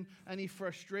burden, any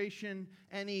frustration,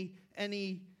 any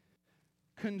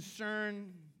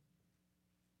concern,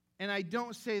 and I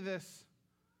don't say this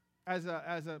as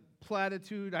a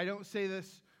platitude. I don't say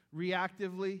this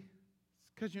reactively.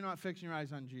 It's because you're not fixing your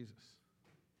eyes on Jesus.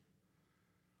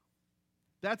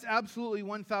 That's absolutely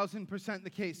 1,000% the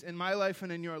case in my life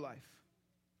and in your life.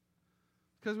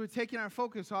 Because we're taking our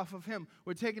focus off of Him.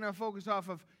 We're taking our focus off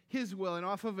of His will and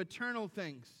off of eternal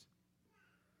things.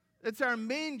 It's our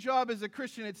main job as a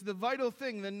Christian. It's the vital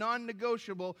thing, the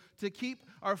non-negotiable, to keep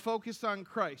our focus on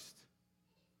Christ.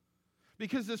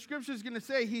 Because the Scripture is going to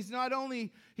say He's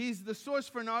the source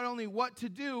for not only what to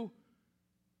do,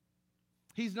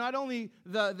 He's not only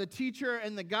the teacher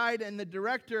and the guide and the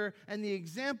director and the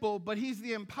example, but He's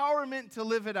the empowerment to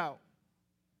live it out.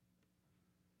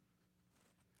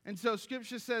 And so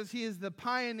Scripture says He is the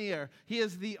pioneer. He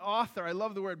is the author. I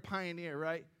love the word pioneer,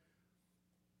 right?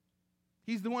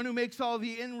 He's the one who makes all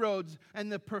the inroads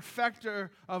and the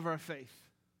perfecter of our faith.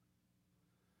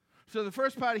 So the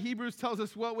first part of Hebrews tells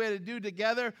us what we're to do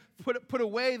together. Put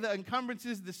away the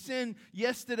encumbrances, the sin,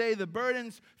 yesterday, the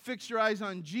burdens. Fix your eyes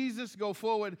on Jesus. Go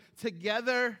forward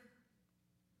together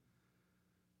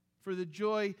for the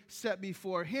joy set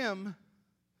before him.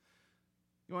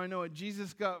 You want to know what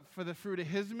Jesus got for the fruit of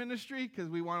his ministry? Because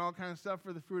we want all kinds of stuff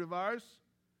for the fruit of ours.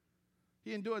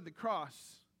 He endured the cross,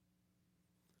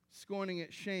 scorning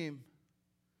its shame,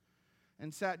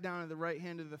 and sat down at the right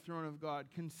hand of the throne of God.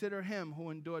 Consider him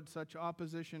who endured such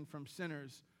opposition from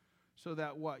sinners, so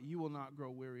that what? You will not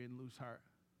grow weary and lose heart.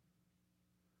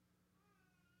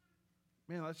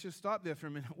 Man, let's just stop there for a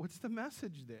minute. What's the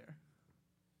message there?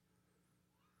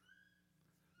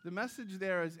 The message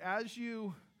there is, as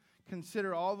you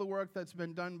consider all the work that's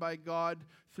been done by God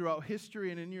throughout history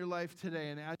and in your life today,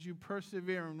 and as you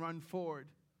persevere and run forward,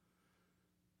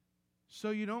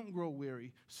 so you don't grow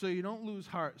weary, so you don't lose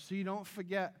heart, so you don't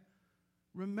forget,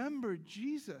 remember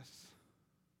Jesus.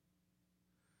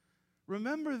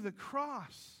 Remember the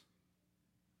cross.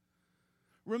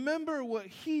 Remember what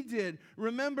he did.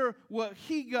 Remember what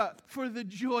he got for the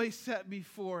joy set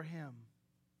before him.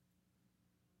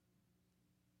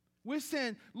 We're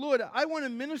saying, Lord, I want to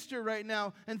minister right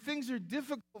now, and things are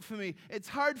difficult for me. It's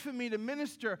hard for me to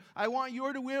minister. I want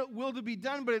your will to be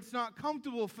done, but it's not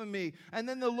comfortable for me. And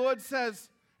then the Lord says,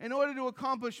 in order to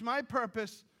accomplish my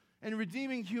purpose in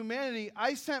redeeming humanity,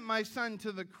 I sent my son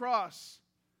to the cross.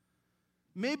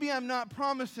 Maybe I'm not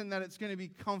promising that it's going to be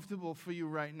comfortable for you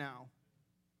right now.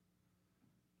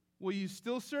 Will you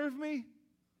still serve me?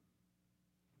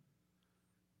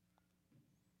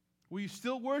 Will you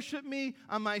still worship me?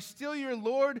 Am I still your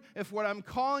Lord if what I'm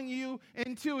calling you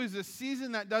into is a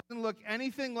season that doesn't look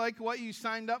anything like what you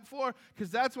signed up for?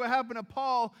 Because that's what happened to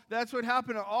Paul. That's what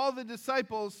happened to all the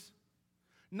disciples.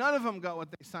 None of them got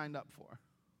what they signed up for.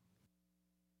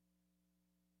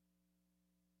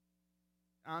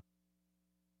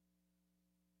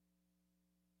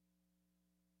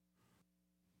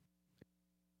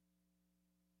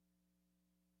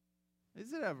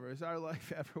 Is it ever? Is our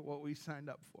life ever what we signed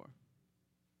up for?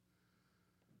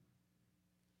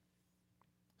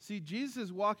 See, Jesus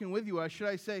is walking with you, or should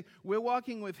I say, we're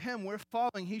walking with him. We're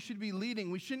following. He should be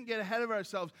leading. We shouldn't get ahead of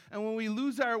ourselves. And when we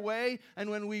lose our way, and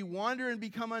when we wander and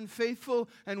become unfaithful,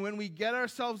 and when we get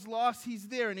ourselves lost, he's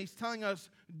there, and he's telling us,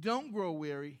 don't grow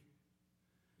weary.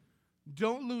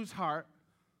 Don't lose heart.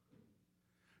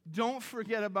 Don't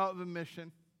forget about the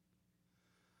mission.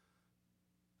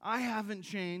 I haven't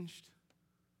changed.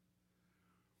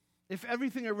 If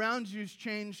everything around you's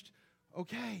changed,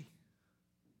 okay.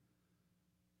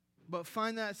 But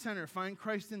find that center. Find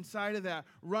Christ inside of that.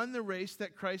 Run the race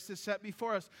that Christ has set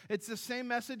before us. It's the same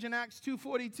message in Acts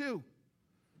 2:42.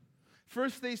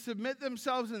 First, they submit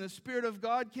themselves and the Spirit of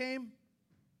God came.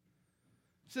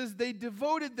 It says they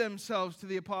devoted themselves to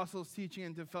the apostles' teaching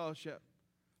and to fellowship,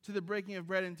 to the breaking of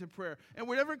bread and to prayer. In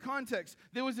whatever context,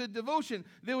 there was a devotion.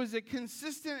 There was a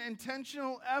consistent,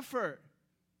 intentional effort.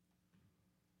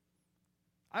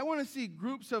 I want to see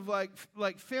groups of like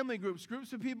family groups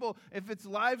of people, if it's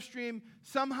live stream,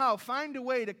 somehow find a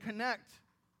way to connect.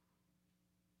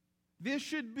 There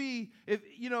should be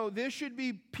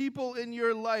people in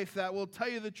your life that will tell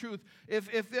you the truth.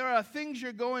 If there are things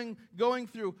you're going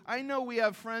through, I know we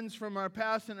have friends from our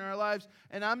past and our lives,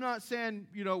 and I'm not saying,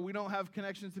 we don't have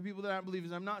connections to people that aren't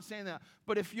believers. I'm not saying that.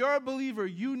 But if you're a believer,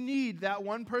 you need that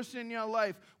one person in your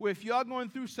life where if you're going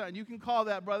through something, you can call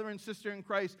that brother and sister in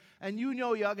Christ, and you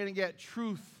know you're going to get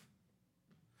truth.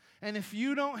 And if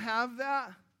you don't have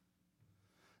that,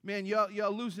 man, you're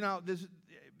losing out.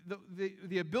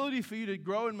 The ability for you to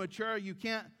grow and mature, you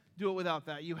can't do it without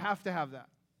that. You have to have that.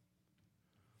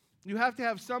 You have to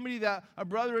have somebody a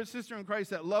brother or sister in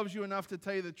Christ that loves you enough to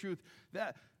tell you the truth.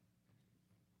 That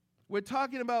we're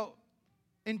talking about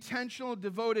intentional,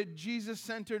 devoted,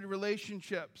 Jesus-centered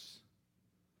relationships.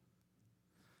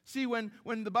 See, when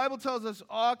the Bible tells us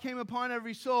awe came upon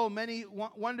every soul, many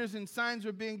wonders and signs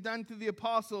were being done to the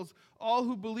apostles. All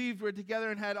who believed were together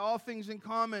and had all things in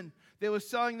common. They were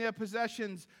selling their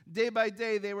possessions day by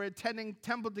day. They were attending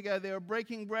temple together. They were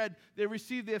breaking bread. They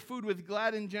received their food with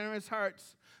glad and generous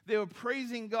hearts. They were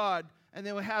praising God, and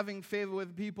they were having favor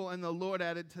with people, and the Lord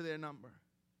added to their number.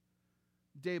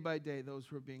 Day by day,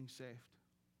 those were being saved.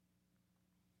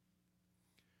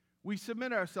 We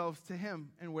submit ourselves to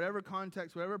him in whatever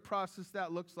context, whatever process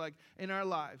that looks like in our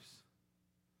lives.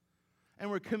 And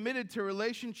we're committed to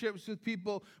relationships with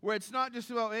people where it's not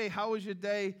just about, hey, how was your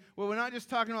day? Well, we're not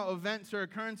just talking about events or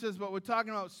occurrences, but we're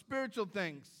talking about spiritual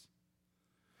things.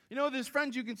 There's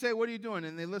friends you can say, what are you doing?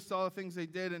 And they list all the things they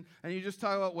did, and you just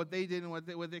talk about what they did and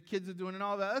what their kids are doing and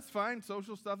all that. That's fine.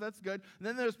 Social stuff, that's good. And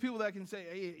then there's people that can say,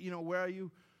 hey, where are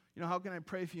you? How can I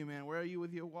pray for you, man? Where are you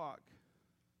with your walk?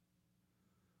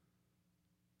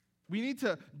 We need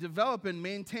to develop and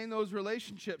maintain those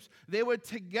relationships. They were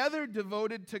together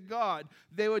devoted to God.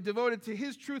 They were devoted to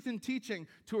His truth and teaching,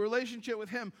 to a relationship with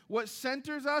Him. What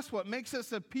centers us, what makes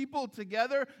us a people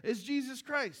together, is Jesus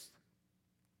Christ.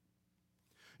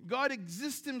 God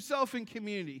exists Himself in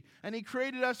community, and He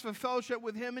created us for fellowship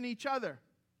with Him and each other.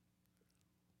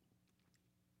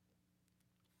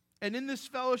 And in this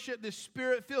fellowship, this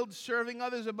Spirit-filled serving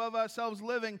others above ourselves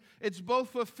living, it's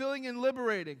both fulfilling and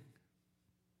liberating.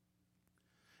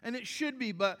 And it should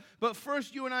be, but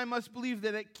first you and I must believe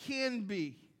that it can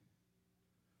be.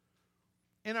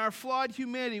 In our flawed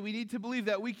humanity, we need to believe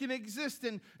that we can exist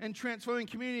in transforming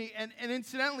community. And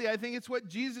incidentally, I think it's what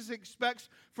Jesus expects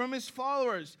from His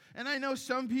followers. And I know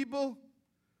some people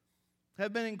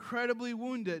have been incredibly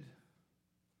wounded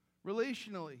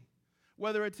relationally,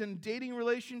 whether it's in dating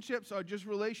relationships or just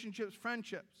relationships,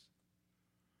 friendships.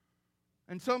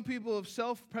 And some people of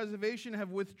self-preservation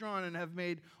have withdrawn and have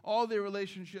made all their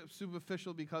relationships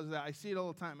superficial because of that. I see it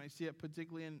all the time. I see it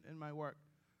particularly in my work.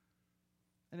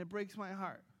 And it breaks my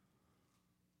heart.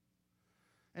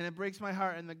 And it breaks my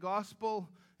heart. And the gospel,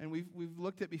 and we've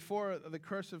looked at before the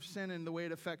curse of sin and the way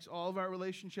it affects all of our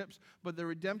relationships, but the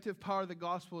redemptive power of the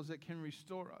gospel is it can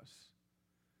restore us.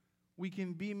 We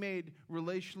can be made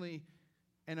relationally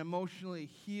and emotionally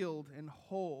healed and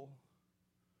whole.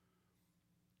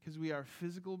 Because we are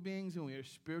physical beings, and we are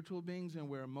spiritual beings, and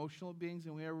we're emotional beings,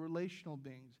 and we are relational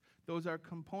beings. Those are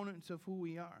components of who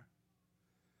we are.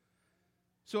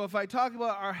 So if I talk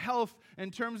about our health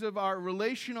in terms of our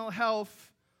relational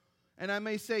health, and I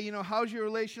may say, how's your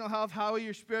relational health? How are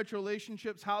your spiritual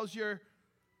relationships?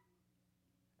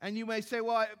 And you may say,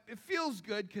 well, it feels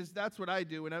good, because that's what I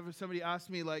do. Whenever somebody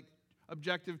asks me, like,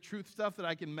 objective truth stuff that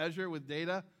I can measure with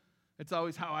data, it's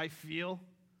always how I feel.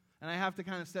 And I have to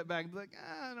kind of step back and be like,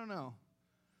 I don't know.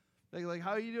 Like,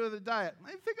 how are you doing with the diet? I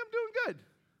think I'm doing good.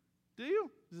 Do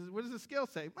you? What does the scale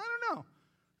say? I don't know.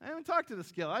 I haven't talked to the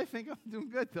scale. I think I'm doing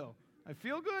good, though. I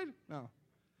feel good? No.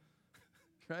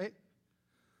 Right?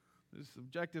 There's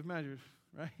subjective measures,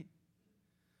 right?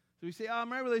 So we say,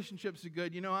 my relationships are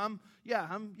good.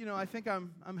 I think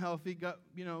I'm healthy. Got,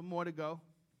 more to go.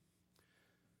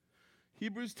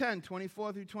 Hebrews 10,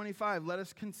 24 through 25. Let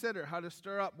us consider how to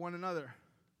stir up one another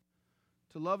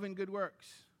to love and good works,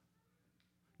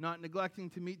 not neglecting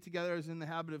to meet together as in the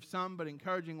habit of some, but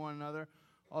encouraging one another,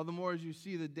 all the more as you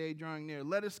see the day drawing near.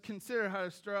 Let us consider how to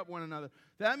stir up one another.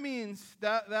 That means,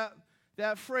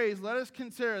 that phrase, let us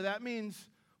consider, that means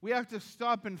we have to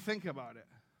stop and think about it.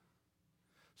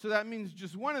 So that means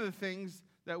just one of the things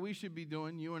that we should be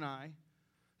doing, you and I,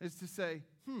 is to say,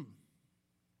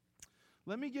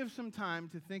 let me give some time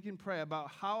to think and pray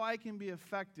about how I can be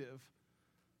effective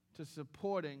to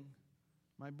supporting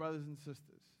my brothers and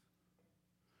sisters.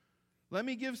 Let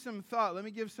me give some thought, let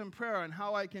me give some prayer on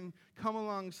how I can come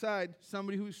alongside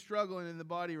somebody who's struggling in the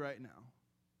body right now.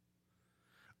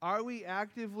 Are we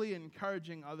actively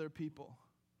encouraging other people?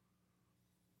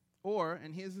 Or,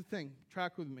 and here's the thing,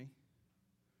 track with me,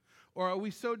 or are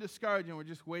we so discouraged and we're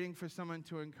just waiting for someone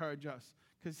to encourage us?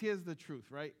 Because here's the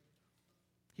truth, right?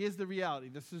 Here's the reality.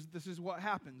 This is what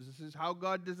happens. This is how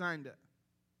God designed it.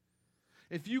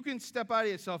 If you can step out of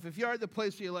yourself, if you're at the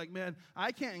place where you're like, man,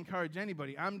 I can't encourage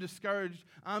anybody. I'm discouraged.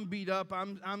 I'm beat up.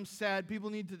 I'm sad. People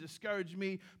need to discourage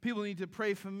me. People need to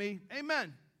pray for me.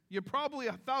 Amen. You're probably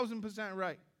 1,000%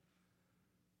 right.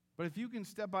 But if you can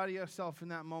step out of yourself in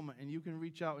that moment and you can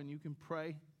reach out and you can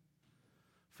pray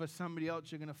for somebody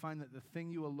else, you're going to find that the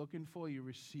thing you were looking for, you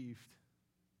received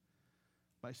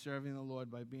by serving the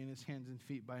Lord, by being His hands and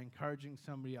feet, by encouraging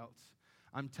somebody else.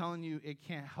 I'm telling you, it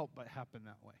can't help but happen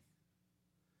that way.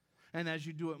 And as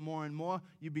you do it more and more,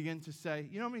 you begin to say,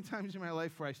 how many times in my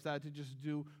life where I started to just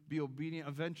be obedient?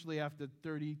 Eventually, after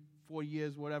 34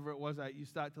 years, whatever it was, you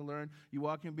start to learn. You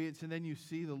walk in obedience, and then you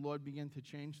see the Lord begin to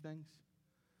change things.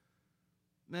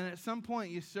 And then at some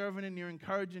point, you're serving and you're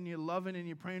encouraging, you're loving and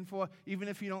you're praying for, even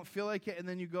if you don't feel like it. And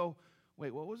then you go,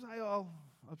 wait, what was I all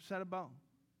upset about?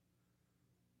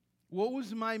 What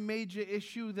was my major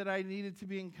issue that I needed to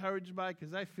be encouraged by?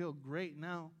 Because I feel great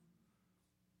now.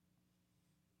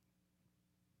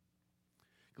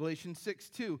 Galatians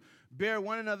 6:2, bear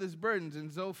one another's burdens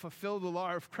and so fulfill the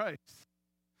law of Christ.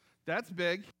 That's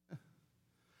big.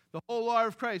 The whole law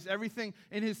of Christ, everything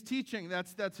in His teaching,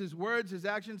 that's His words, His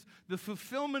actions, the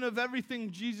fulfillment of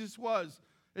everything Jesus was.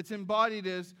 It's embodied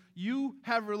as you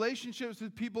have relationships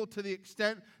with people to the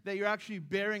extent that you're actually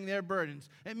bearing their burdens.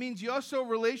 It means you're so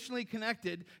relationally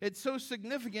connected, it's so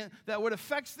significant that what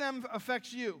affects them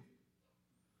affects you.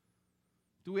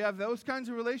 Do we have those kinds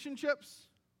of relationships?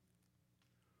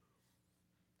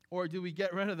 Or do we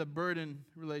get rid of the burden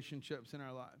relationships in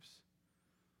our lives?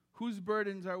 Whose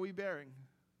burdens are we bearing?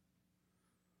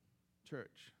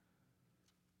 Church.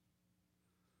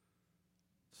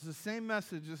 This is the same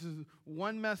message. This is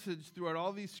one message throughout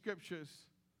all these scriptures.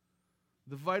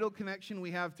 The vital connection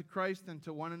we have to Christ and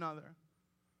to one another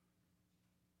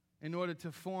in order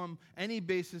to form any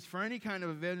basis for any kind of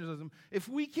evangelism. If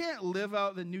we can't live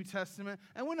out the New Testament,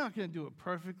 and we're not going to do it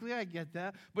perfectly, I get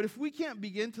that, but if we can't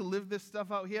begin to live this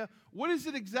stuff out here, what is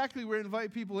it exactly we're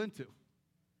inviting people into?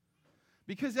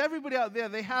 Because everybody out there,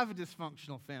 they have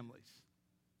dysfunctional families.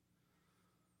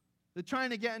 They're trying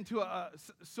to get into a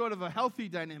sort of a healthy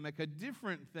dynamic, a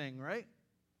different thing, right?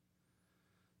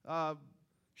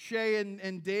 Shay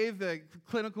and Dave, the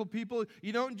clinical people,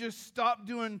 you don't just stop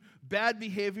doing bad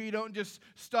behavior. You don't just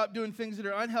stop doing things that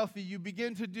are unhealthy. You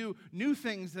begin to do new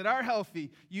things that are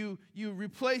healthy. You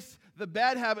replace the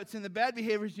bad habits and the bad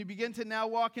behaviors. You begin to now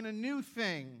walk in a new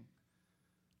thing,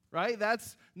 right?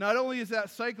 That's not only is that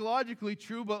psychologically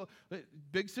true, but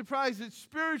big surprise, it's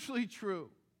spiritually true.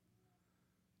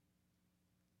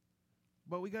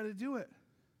 But we got to do it.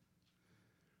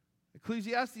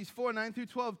 Ecclesiastes 4, 9 through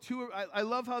 12. I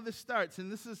love how this starts.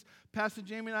 And this is, Pastor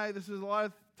Jamie and I, this is a lot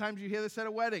of times you hear this at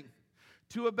a wedding.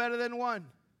 Two are better than one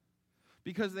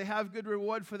because they have good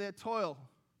reward for their toil.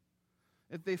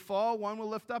 If they fall, one will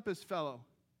lift up his fellow.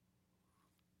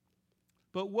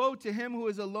 But woe to him who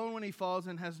is alone when he falls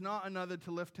and has not another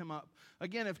to lift him up.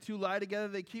 Again, if two lie together,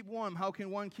 they keep warm. How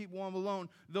can one keep warm alone?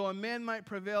 Though a man might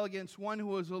prevail against one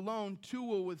who is alone, two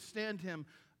will withstand him.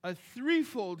 A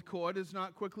threefold cord is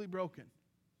not quickly broken.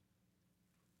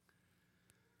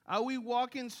 Are we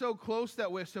walking so close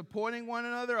that we're supporting one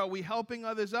another? Are we helping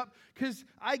others up? Because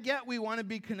I get we want to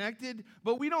be connected,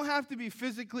 but we don't have to be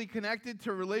physically connected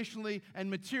to relationally and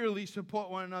materially support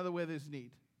one another where there's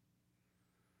need.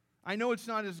 I know it's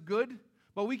not as good,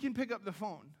 but we can pick up the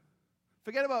phone.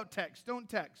 Forget about text. Don't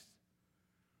text.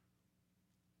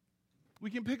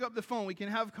 We can pick up the phone. We can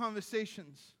have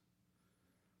conversations.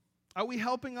 Are we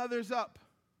helping others up?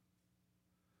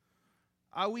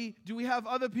 Do we have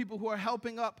other people who are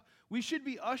helping up? We should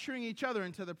be ushering each other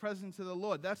into the presence of the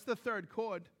Lord. That's the third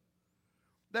chord.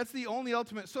 That's the only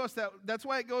ultimate source. That's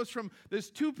why it goes from there's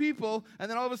two people,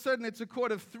 and then all of a sudden it's a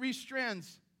cord of three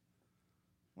strands.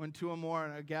 When two or more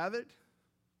are gathered.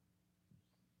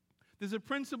 There's a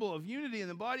principle of unity in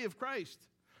the body of Christ.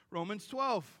 Romans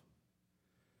 12,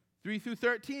 3 through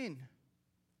 13.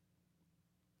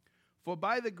 For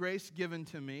by the grace given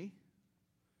to me,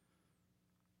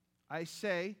 I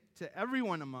say to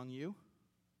everyone among you,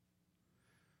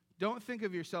 don't think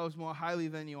of yourselves more highly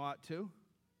than you ought to,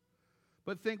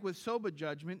 but think with sober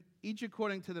judgment, each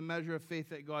according to the measure of faith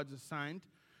that God's assigned.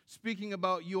 Speaking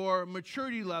about your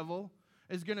maturity level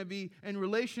is going to be in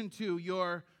relation to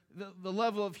the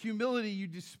level of humility you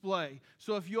display.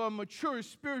 So if you're mature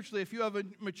spiritually, if you have a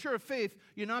mature faith,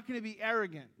 you're not going to be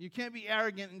arrogant. You can't be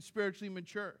arrogant and spiritually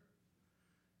mature.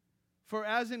 For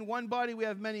as in one body we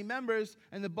have many members,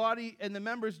 and the body and the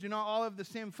members do not all have the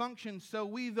same function, so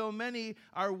we, though many,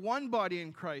 are one body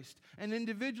in Christ, and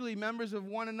individually members of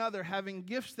one another, having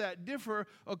gifts that differ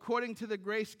according to the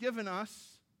grace given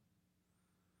us.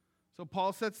 So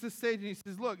Paul sets the stage and he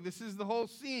says, look, this is the whole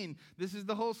scene. This is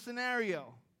the whole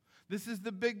scenario. This is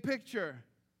the big picture.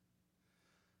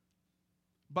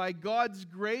 By God's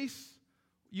grace,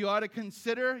 you ought to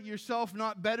consider yourself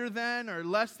not better than or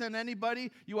less than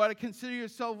anybody. You ought to consider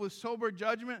yourself with sober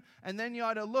judgment. And then you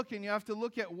ought to look, and you have to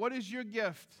look at what is your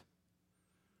gift.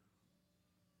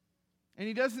 And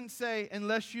he doesn't say,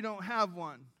 unless you don't have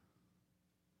one.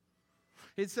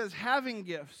 It says, having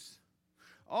gifts.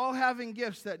 All having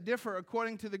gifts that differ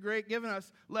according to the grace given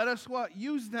us, let us what?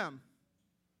 Use them.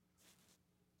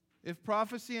 If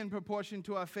prophecy in proportion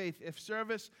to our faith, if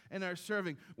service in our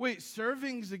serving. Wait,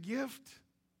 serving's a gift?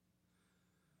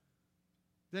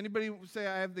 Does anybody say,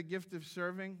 I have the gift of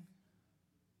serving?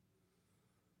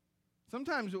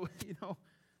 Sometimes,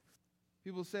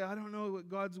 people say, I don't know what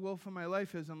God's will for my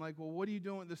life is. I'm like, well, what are you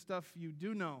doing with the stuff you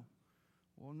do know?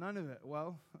 Well, none of it.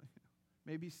 Well,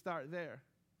 maybe start there.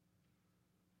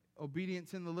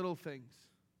 Obedience in the little things.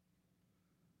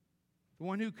 The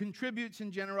one who contributes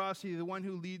in generosity, the one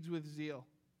who leads with zeal.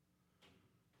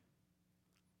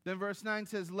 Then verse 9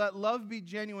 says, let love be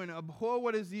genuine, abhor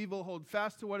what is evil, hold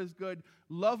fast to what is good,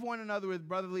 love one another with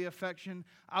brotherly affection,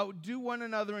 outdo one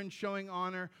another in showing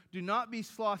honor, do not be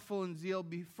slothful in zeal,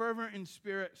 be fervent in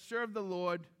spirit, serve the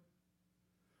Lord.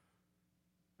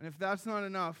 And if that's not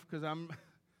enough, because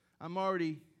I'm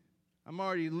already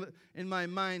in my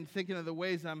mind thinking of the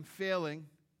ways I'm failing.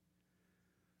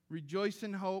 Rejoice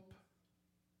in hope.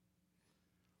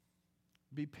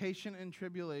 Be patient in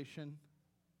tribulation.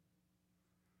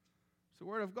 It's the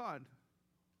word of God.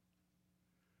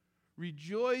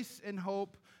 Rejoice in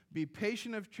hope. Be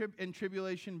patient in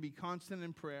tribulation. Be constant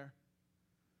in prayer.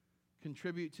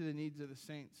 Contribute to the needs of the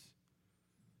saints.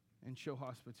 And show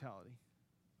hospitality.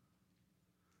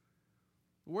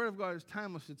 The Word of God is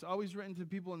timeless. It's always written to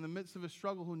people in the midst of a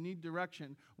struggle who need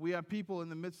direction. We have people in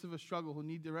the midst of a struggle who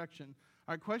need direction.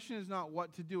 Our question is not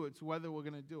what to do, it's whether we're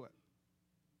going to do it.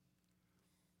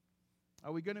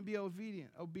 Are we going to be obedient?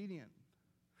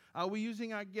 Are we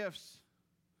using our gifts?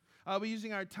 Are we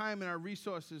using our time and our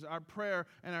resources, our prayer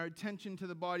and our attention to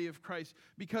the body of Christ?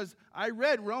 Because I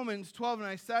read Romans 12 and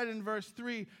I started in verse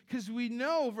 3 because we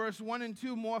know verse 1 and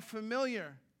 2 more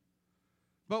familiar.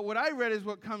 But what I read is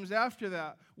what comes after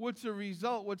that. What's the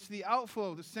result? What's the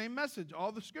outflow? The same message,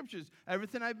 all the scriptures,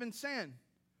 everything I've been saying.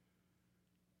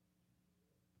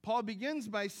 Paul begins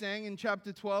by saying in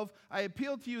chapter 12, I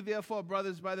appeal to you, therefore,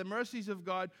 brothers, by the mercies of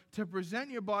God, to present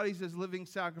your bodies as living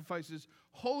sacrifices,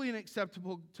 holy and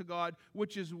acceptable to God,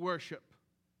 which is worship.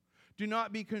 Do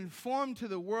not be conformed to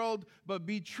the world, but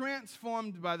be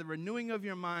transformed by the renewing of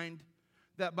your mind,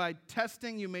 that by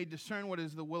testing you may discern what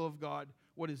is the will of God,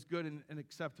 what is good and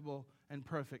acceptable and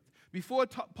perfect. Before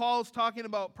Paul's talking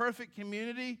about perfect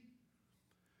community,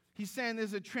 he's saying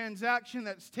there's a transaction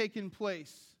that's taken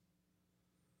place.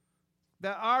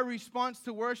 That our response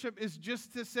to worship is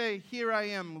just to say, here I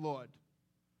am, Lord.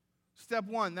 Step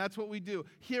one, that's what we do.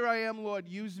 Here I am, Lord,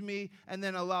 use me, and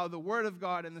then allow the Word of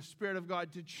God and the Spirit of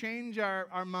God to change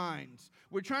our minds.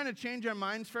 We're trying to change our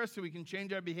minds first so we can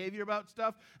change our behavior about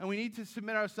stuff, and we need to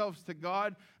submit ourselves to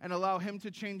God and allow Him to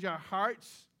change our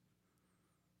hearts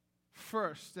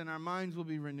first, and our minds will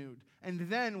be renewed. And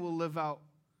then we'll live out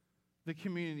the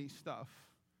community stuff.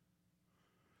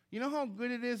 You know how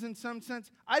good it is in some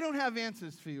sense? I don't have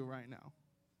answers for you right now.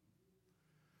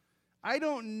 I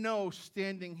don't know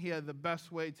standing here the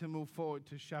best way to move forward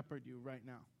to shepherd you right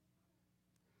now.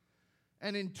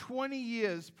 And in 20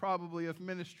 years probably of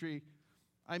ministry,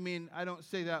 I mean, I don't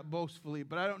say that boastfully,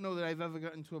 but I don't know that I've ever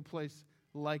gotten to a place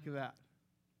like that.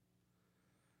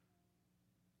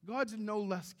 God's no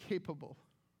less capable.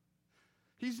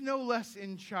 He's no less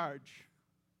in charge.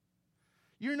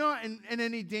 You're not in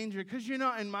any danger because you're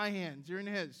not in my hands. You're in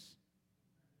His.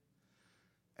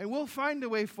 And we'll find a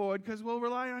way forward because we'll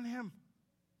rely on Him.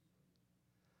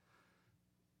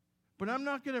 But I'm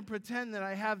not going to pretend that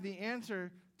I have the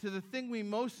answer to the thing we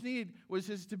most need, which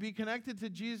is to be connected to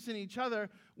Jesus and each other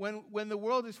when the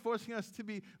world is forcing us to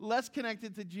be less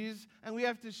connected to Jesus and we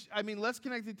have to, less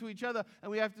connected to each other, and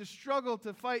we have to struggle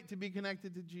to fight to be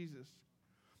connected to Jesus.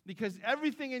 Because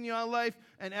everything in your life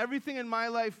and everything in my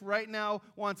life right now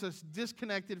wants us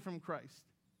disconnected from Christ.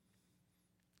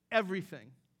 Everything.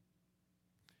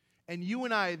 And you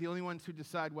and I are the only ones who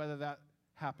decide whether that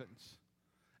happens.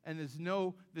 And there's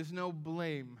no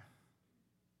blame.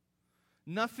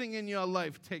 Nothing in your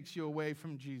life takes you away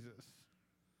from Jesus.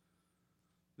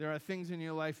 There are things in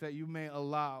your life that you may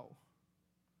allow.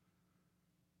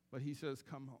 But He says,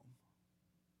 come home.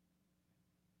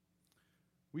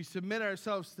 We submit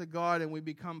ourselves to God and we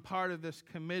become part of this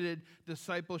committed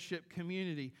discipleship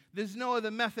community. There's no other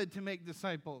method to make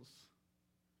disciples.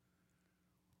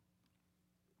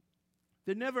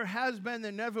 There never has been,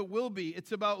 there never will be.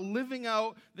 It's about living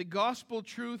out the gospel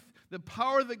truth, the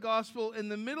power of the gospel in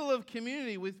the middle of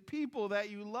community with people that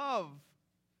you love.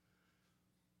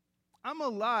 I'm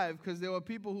alive because there were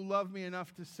people who loved me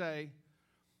enough to say,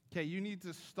 okay, you need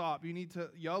to stop.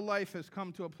 Your life has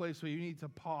come to a place where you need to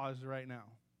pause right now.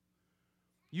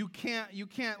 You can't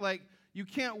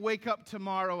wake up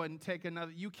tomorrow and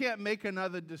you can't make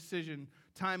another decision.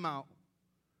 Time out.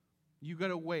 You got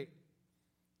to wait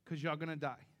because you're going to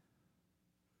die.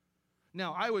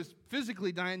 Now, I was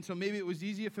physically dying, so maybe it was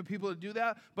easier for people to do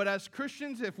that. But as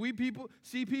Christians, if we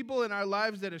see people in our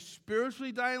lives that are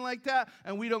spiritually dying like that,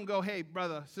 and we don't go, hey,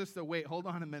 brother, sister, wait, hold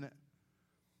on a minute.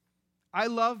 I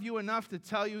love you enough to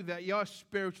tell you that you're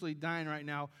spiritually dying right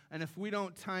now, and if we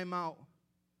don't time out,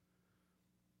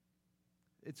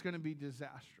 it's going to be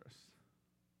disastrous.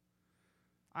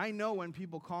 I know when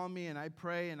people call me and I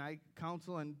pray and I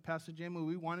counsel, and Pastor Jamie,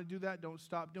 we want to do that. Don't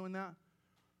stop doing that.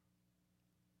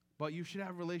 But you should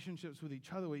have relationships with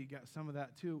each other where you get some of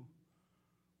that too.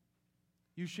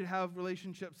 You should have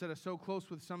relationships that are so close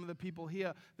with some of the people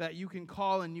here that you can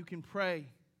call and you can pray.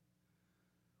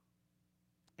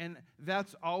 And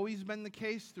that's always been the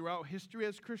case throughout history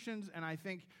as Christians, and I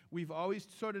think we've always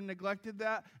sort of neglected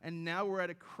that, and now we're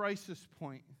at a crisis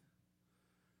point.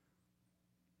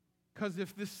 Because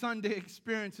if this Sunday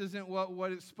experience isn't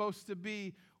what it's supposed to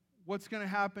be, what's going to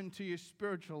happen to your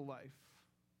spiritual life?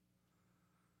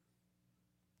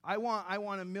 I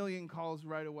want a million calls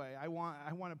right away. I want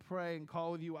to pray and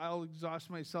call with you. I'll exhaust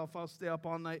myself. I'll stay up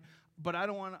all night. But I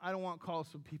don't want calls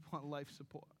from people on life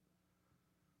support.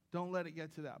 Don't let it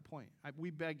get to that point. We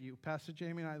beg you, Pastor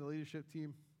Jamie and I, the leadership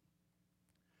team,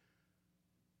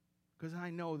 because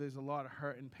I know there's a lot of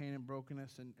hurt and pain and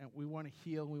brokenness, and we want to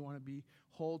heal. We want to be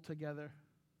whole together.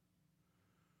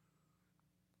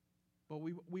 But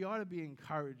we ought to be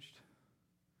encouraged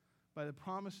by the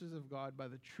promises of God, by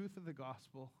the truth of the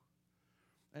gospel,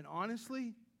 and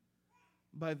honestly,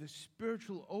 by the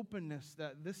spiritual openness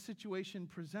that this situation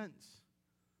presents.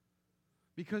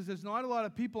 Because there's not a lot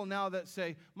of people now that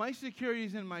say, my security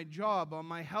is in my job, on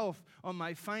my health, on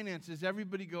my finances.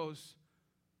 Everybody goes,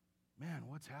 man,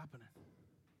 what's happening?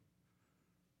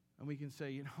 And we can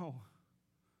say,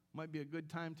 might be a good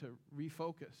time to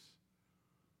refocus.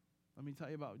 Let me tell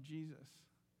you about Jesus.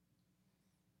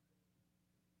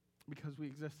 Because we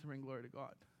exist to bring glory to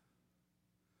God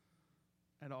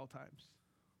at all times,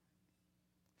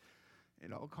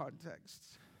 in all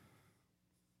contexts.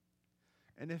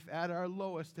 And if at our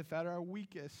lowest, if at our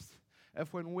weakest,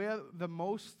 if when we're the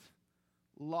most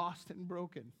lost and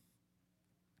broken,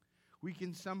 we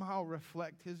can somehow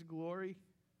reflect His glory,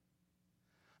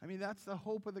 that's the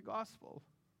hope of the gospel.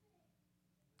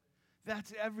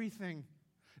 That's everything.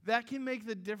 That can make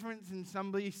the difference in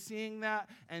somebody seeing that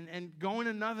and going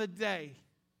another day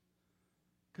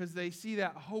because they see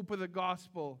that hope of the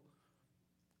gospel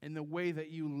in the way that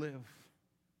you live.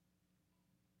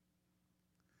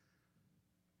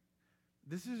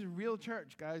 This is a real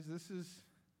church, guys. The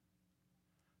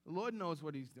Lord knows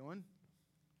what He's doing.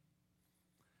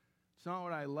 It's not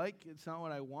what I like. It's not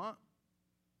what I want.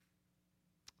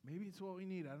 Maybe it's what we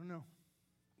need. I don't know.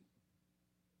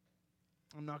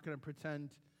 I'm not going to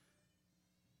pretend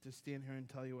to stand here and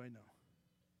tell you I know.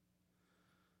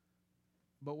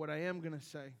 But what I am going to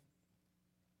say,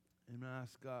 and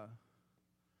ask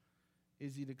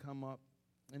Izzy to come up.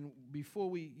 And before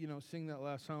we, sing that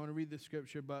last song, I want to read the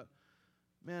scripture. But,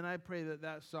 man, I pray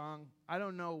that song, I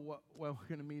don't know when we're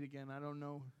going to meet again. I don't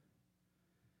know.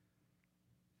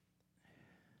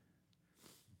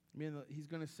 Man, he's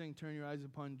going to sing, Turn Your Eyes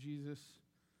Upon Jesus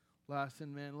last.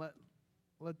 And, man, let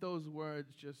those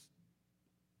words just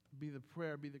be the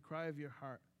prayer, be the cry of your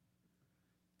heart.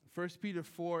 1 Peter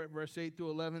 4, verse 8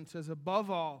 through 11 says, above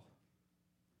all,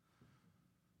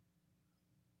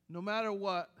 no matter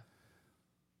what,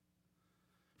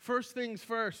 first things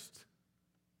first.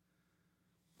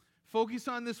 Focus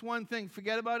on this one thing.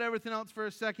 Forget about everything else for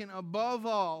a second. Above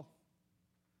all,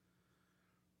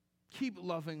 keep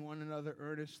loving one another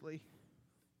earnestly.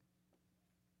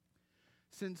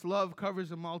 Since love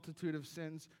covers a multitude of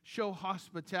sins, show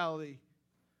hospitality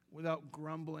without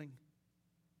grumbling.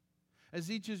 As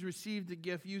each has received a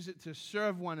gift, use it to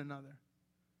serve one another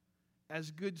as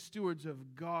good stewards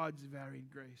of God's varied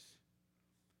grace.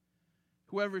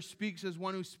 Whoever speaks as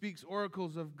one who speaks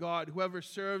oracles of God, whoever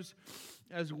serves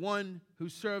as one who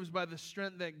serves by the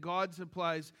strength that God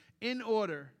supplies, in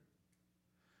order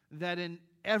that in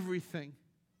everything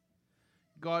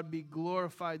God be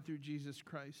glorified through Jesus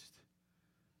Christ.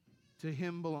 To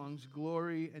Him belongs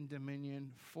glory and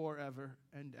dominion forever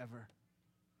and ever.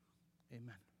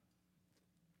 Amen.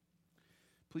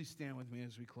 Please stand with me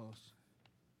as we close.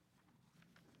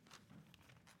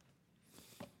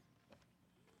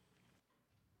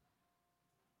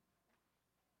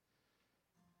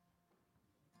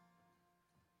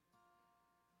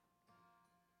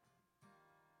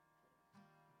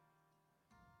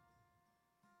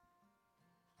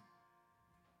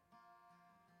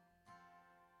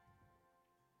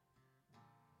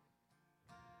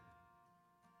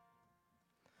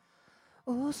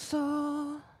 Oh,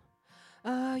 soul,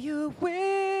 are you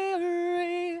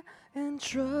weary and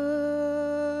troubled?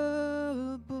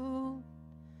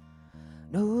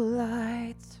 No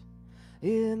light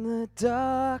in the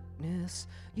darkness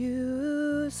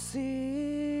you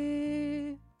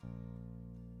see.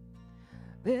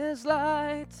 There's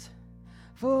light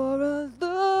for a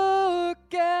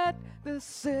look at the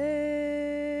Savior,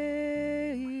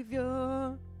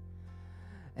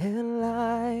 and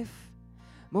life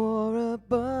more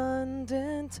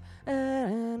abundant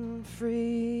and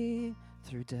free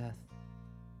through death.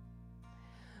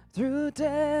 Through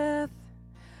death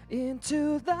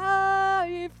into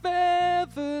life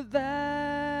everlasting.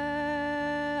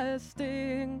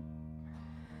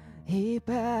 He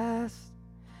passed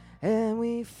and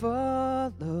we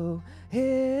follow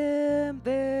Him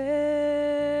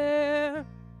there.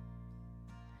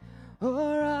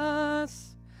 Or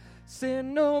us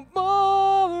sin no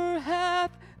more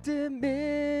hath dominion,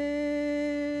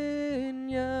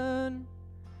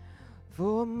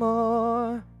 for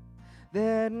more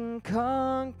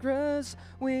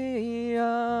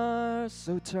are.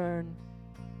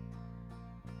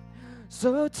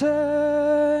 So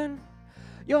turn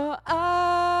your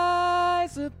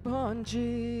eyes upon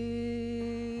Jesus.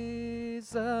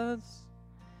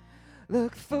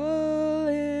 Look full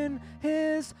in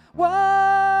his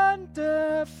wonderful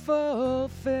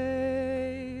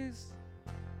face,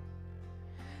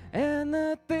 and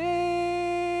the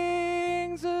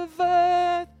things of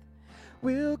earth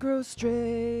will grow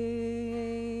strangely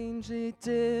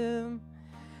dim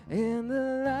in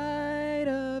the light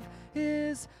of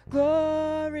his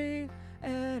glory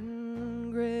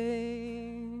and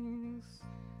grace.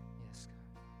 Yes, God.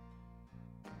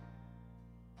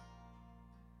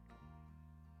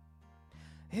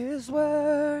 His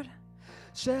word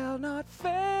shall not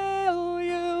fail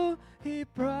you, he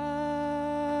promised.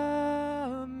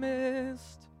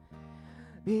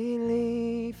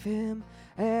 Believe him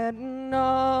and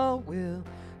all will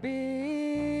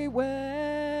be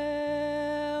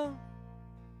well.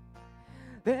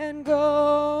 Then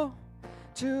go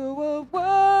to a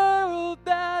world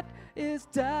that is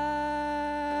dying,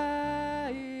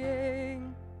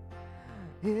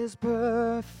 his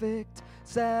perfect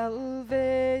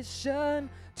salvation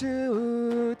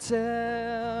to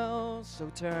tell. So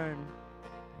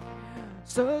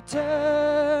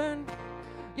turn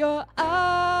your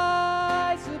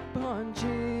eyes upon Jesus.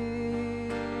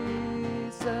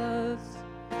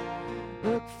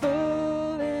 Look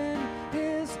full in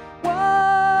his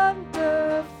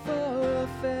wonderful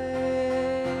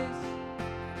face,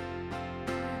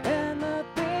 and the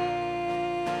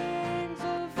things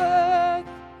of earth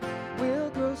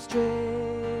will grow strangely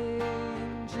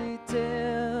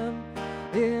dim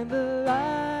in the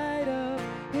light of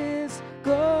his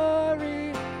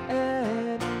glory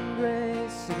and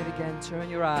grace. Sing it again. Turn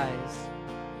your eyes.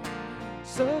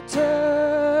 So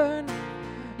turn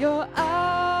your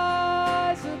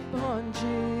eyes upon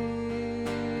Jesus.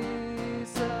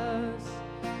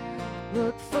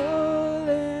 Look full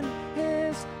in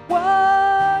his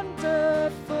wonderful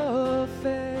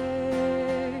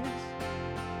face,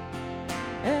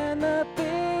 and the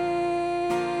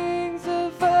things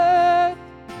of earth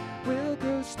will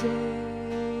grow strangely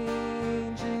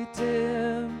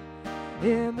dim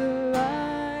in the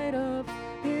light of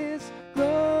his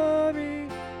glory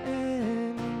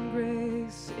and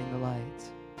grace. In the light,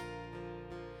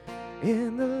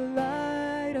 in the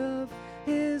light of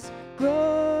his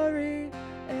glory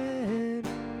and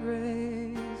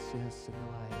grace. Yes, in the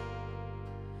light,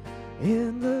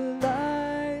 in the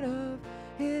light of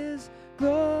his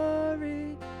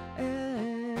glory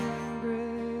and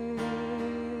grace.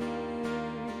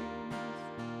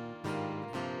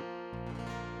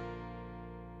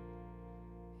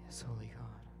 Yes, Holy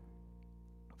God.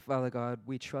 Father God,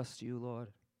 we trust you, Lord.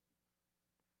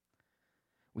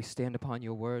 We stand upon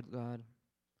your word, God.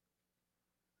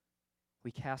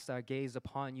 We cast our gaze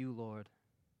upon you, Lord,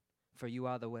 for you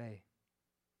are the way.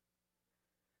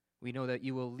 We know that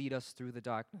you will lead us through the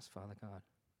darkness, Father God.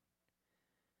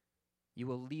 You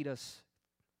will lead us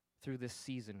through this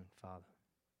season, Father.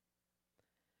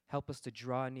 Help us to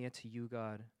draw near to you,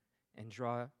 God, and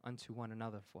draw unto one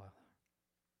another, Father.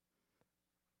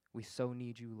 We so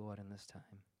need you, Lord, in this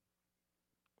time.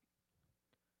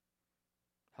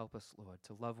 Help us, Lord,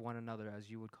 to love one another as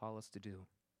you would call us to do.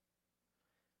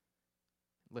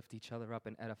 Lift each other up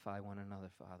and edify one another,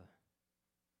 Father.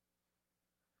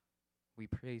 We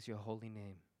praise your holy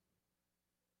name.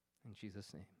 In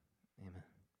Jesus' name, amen.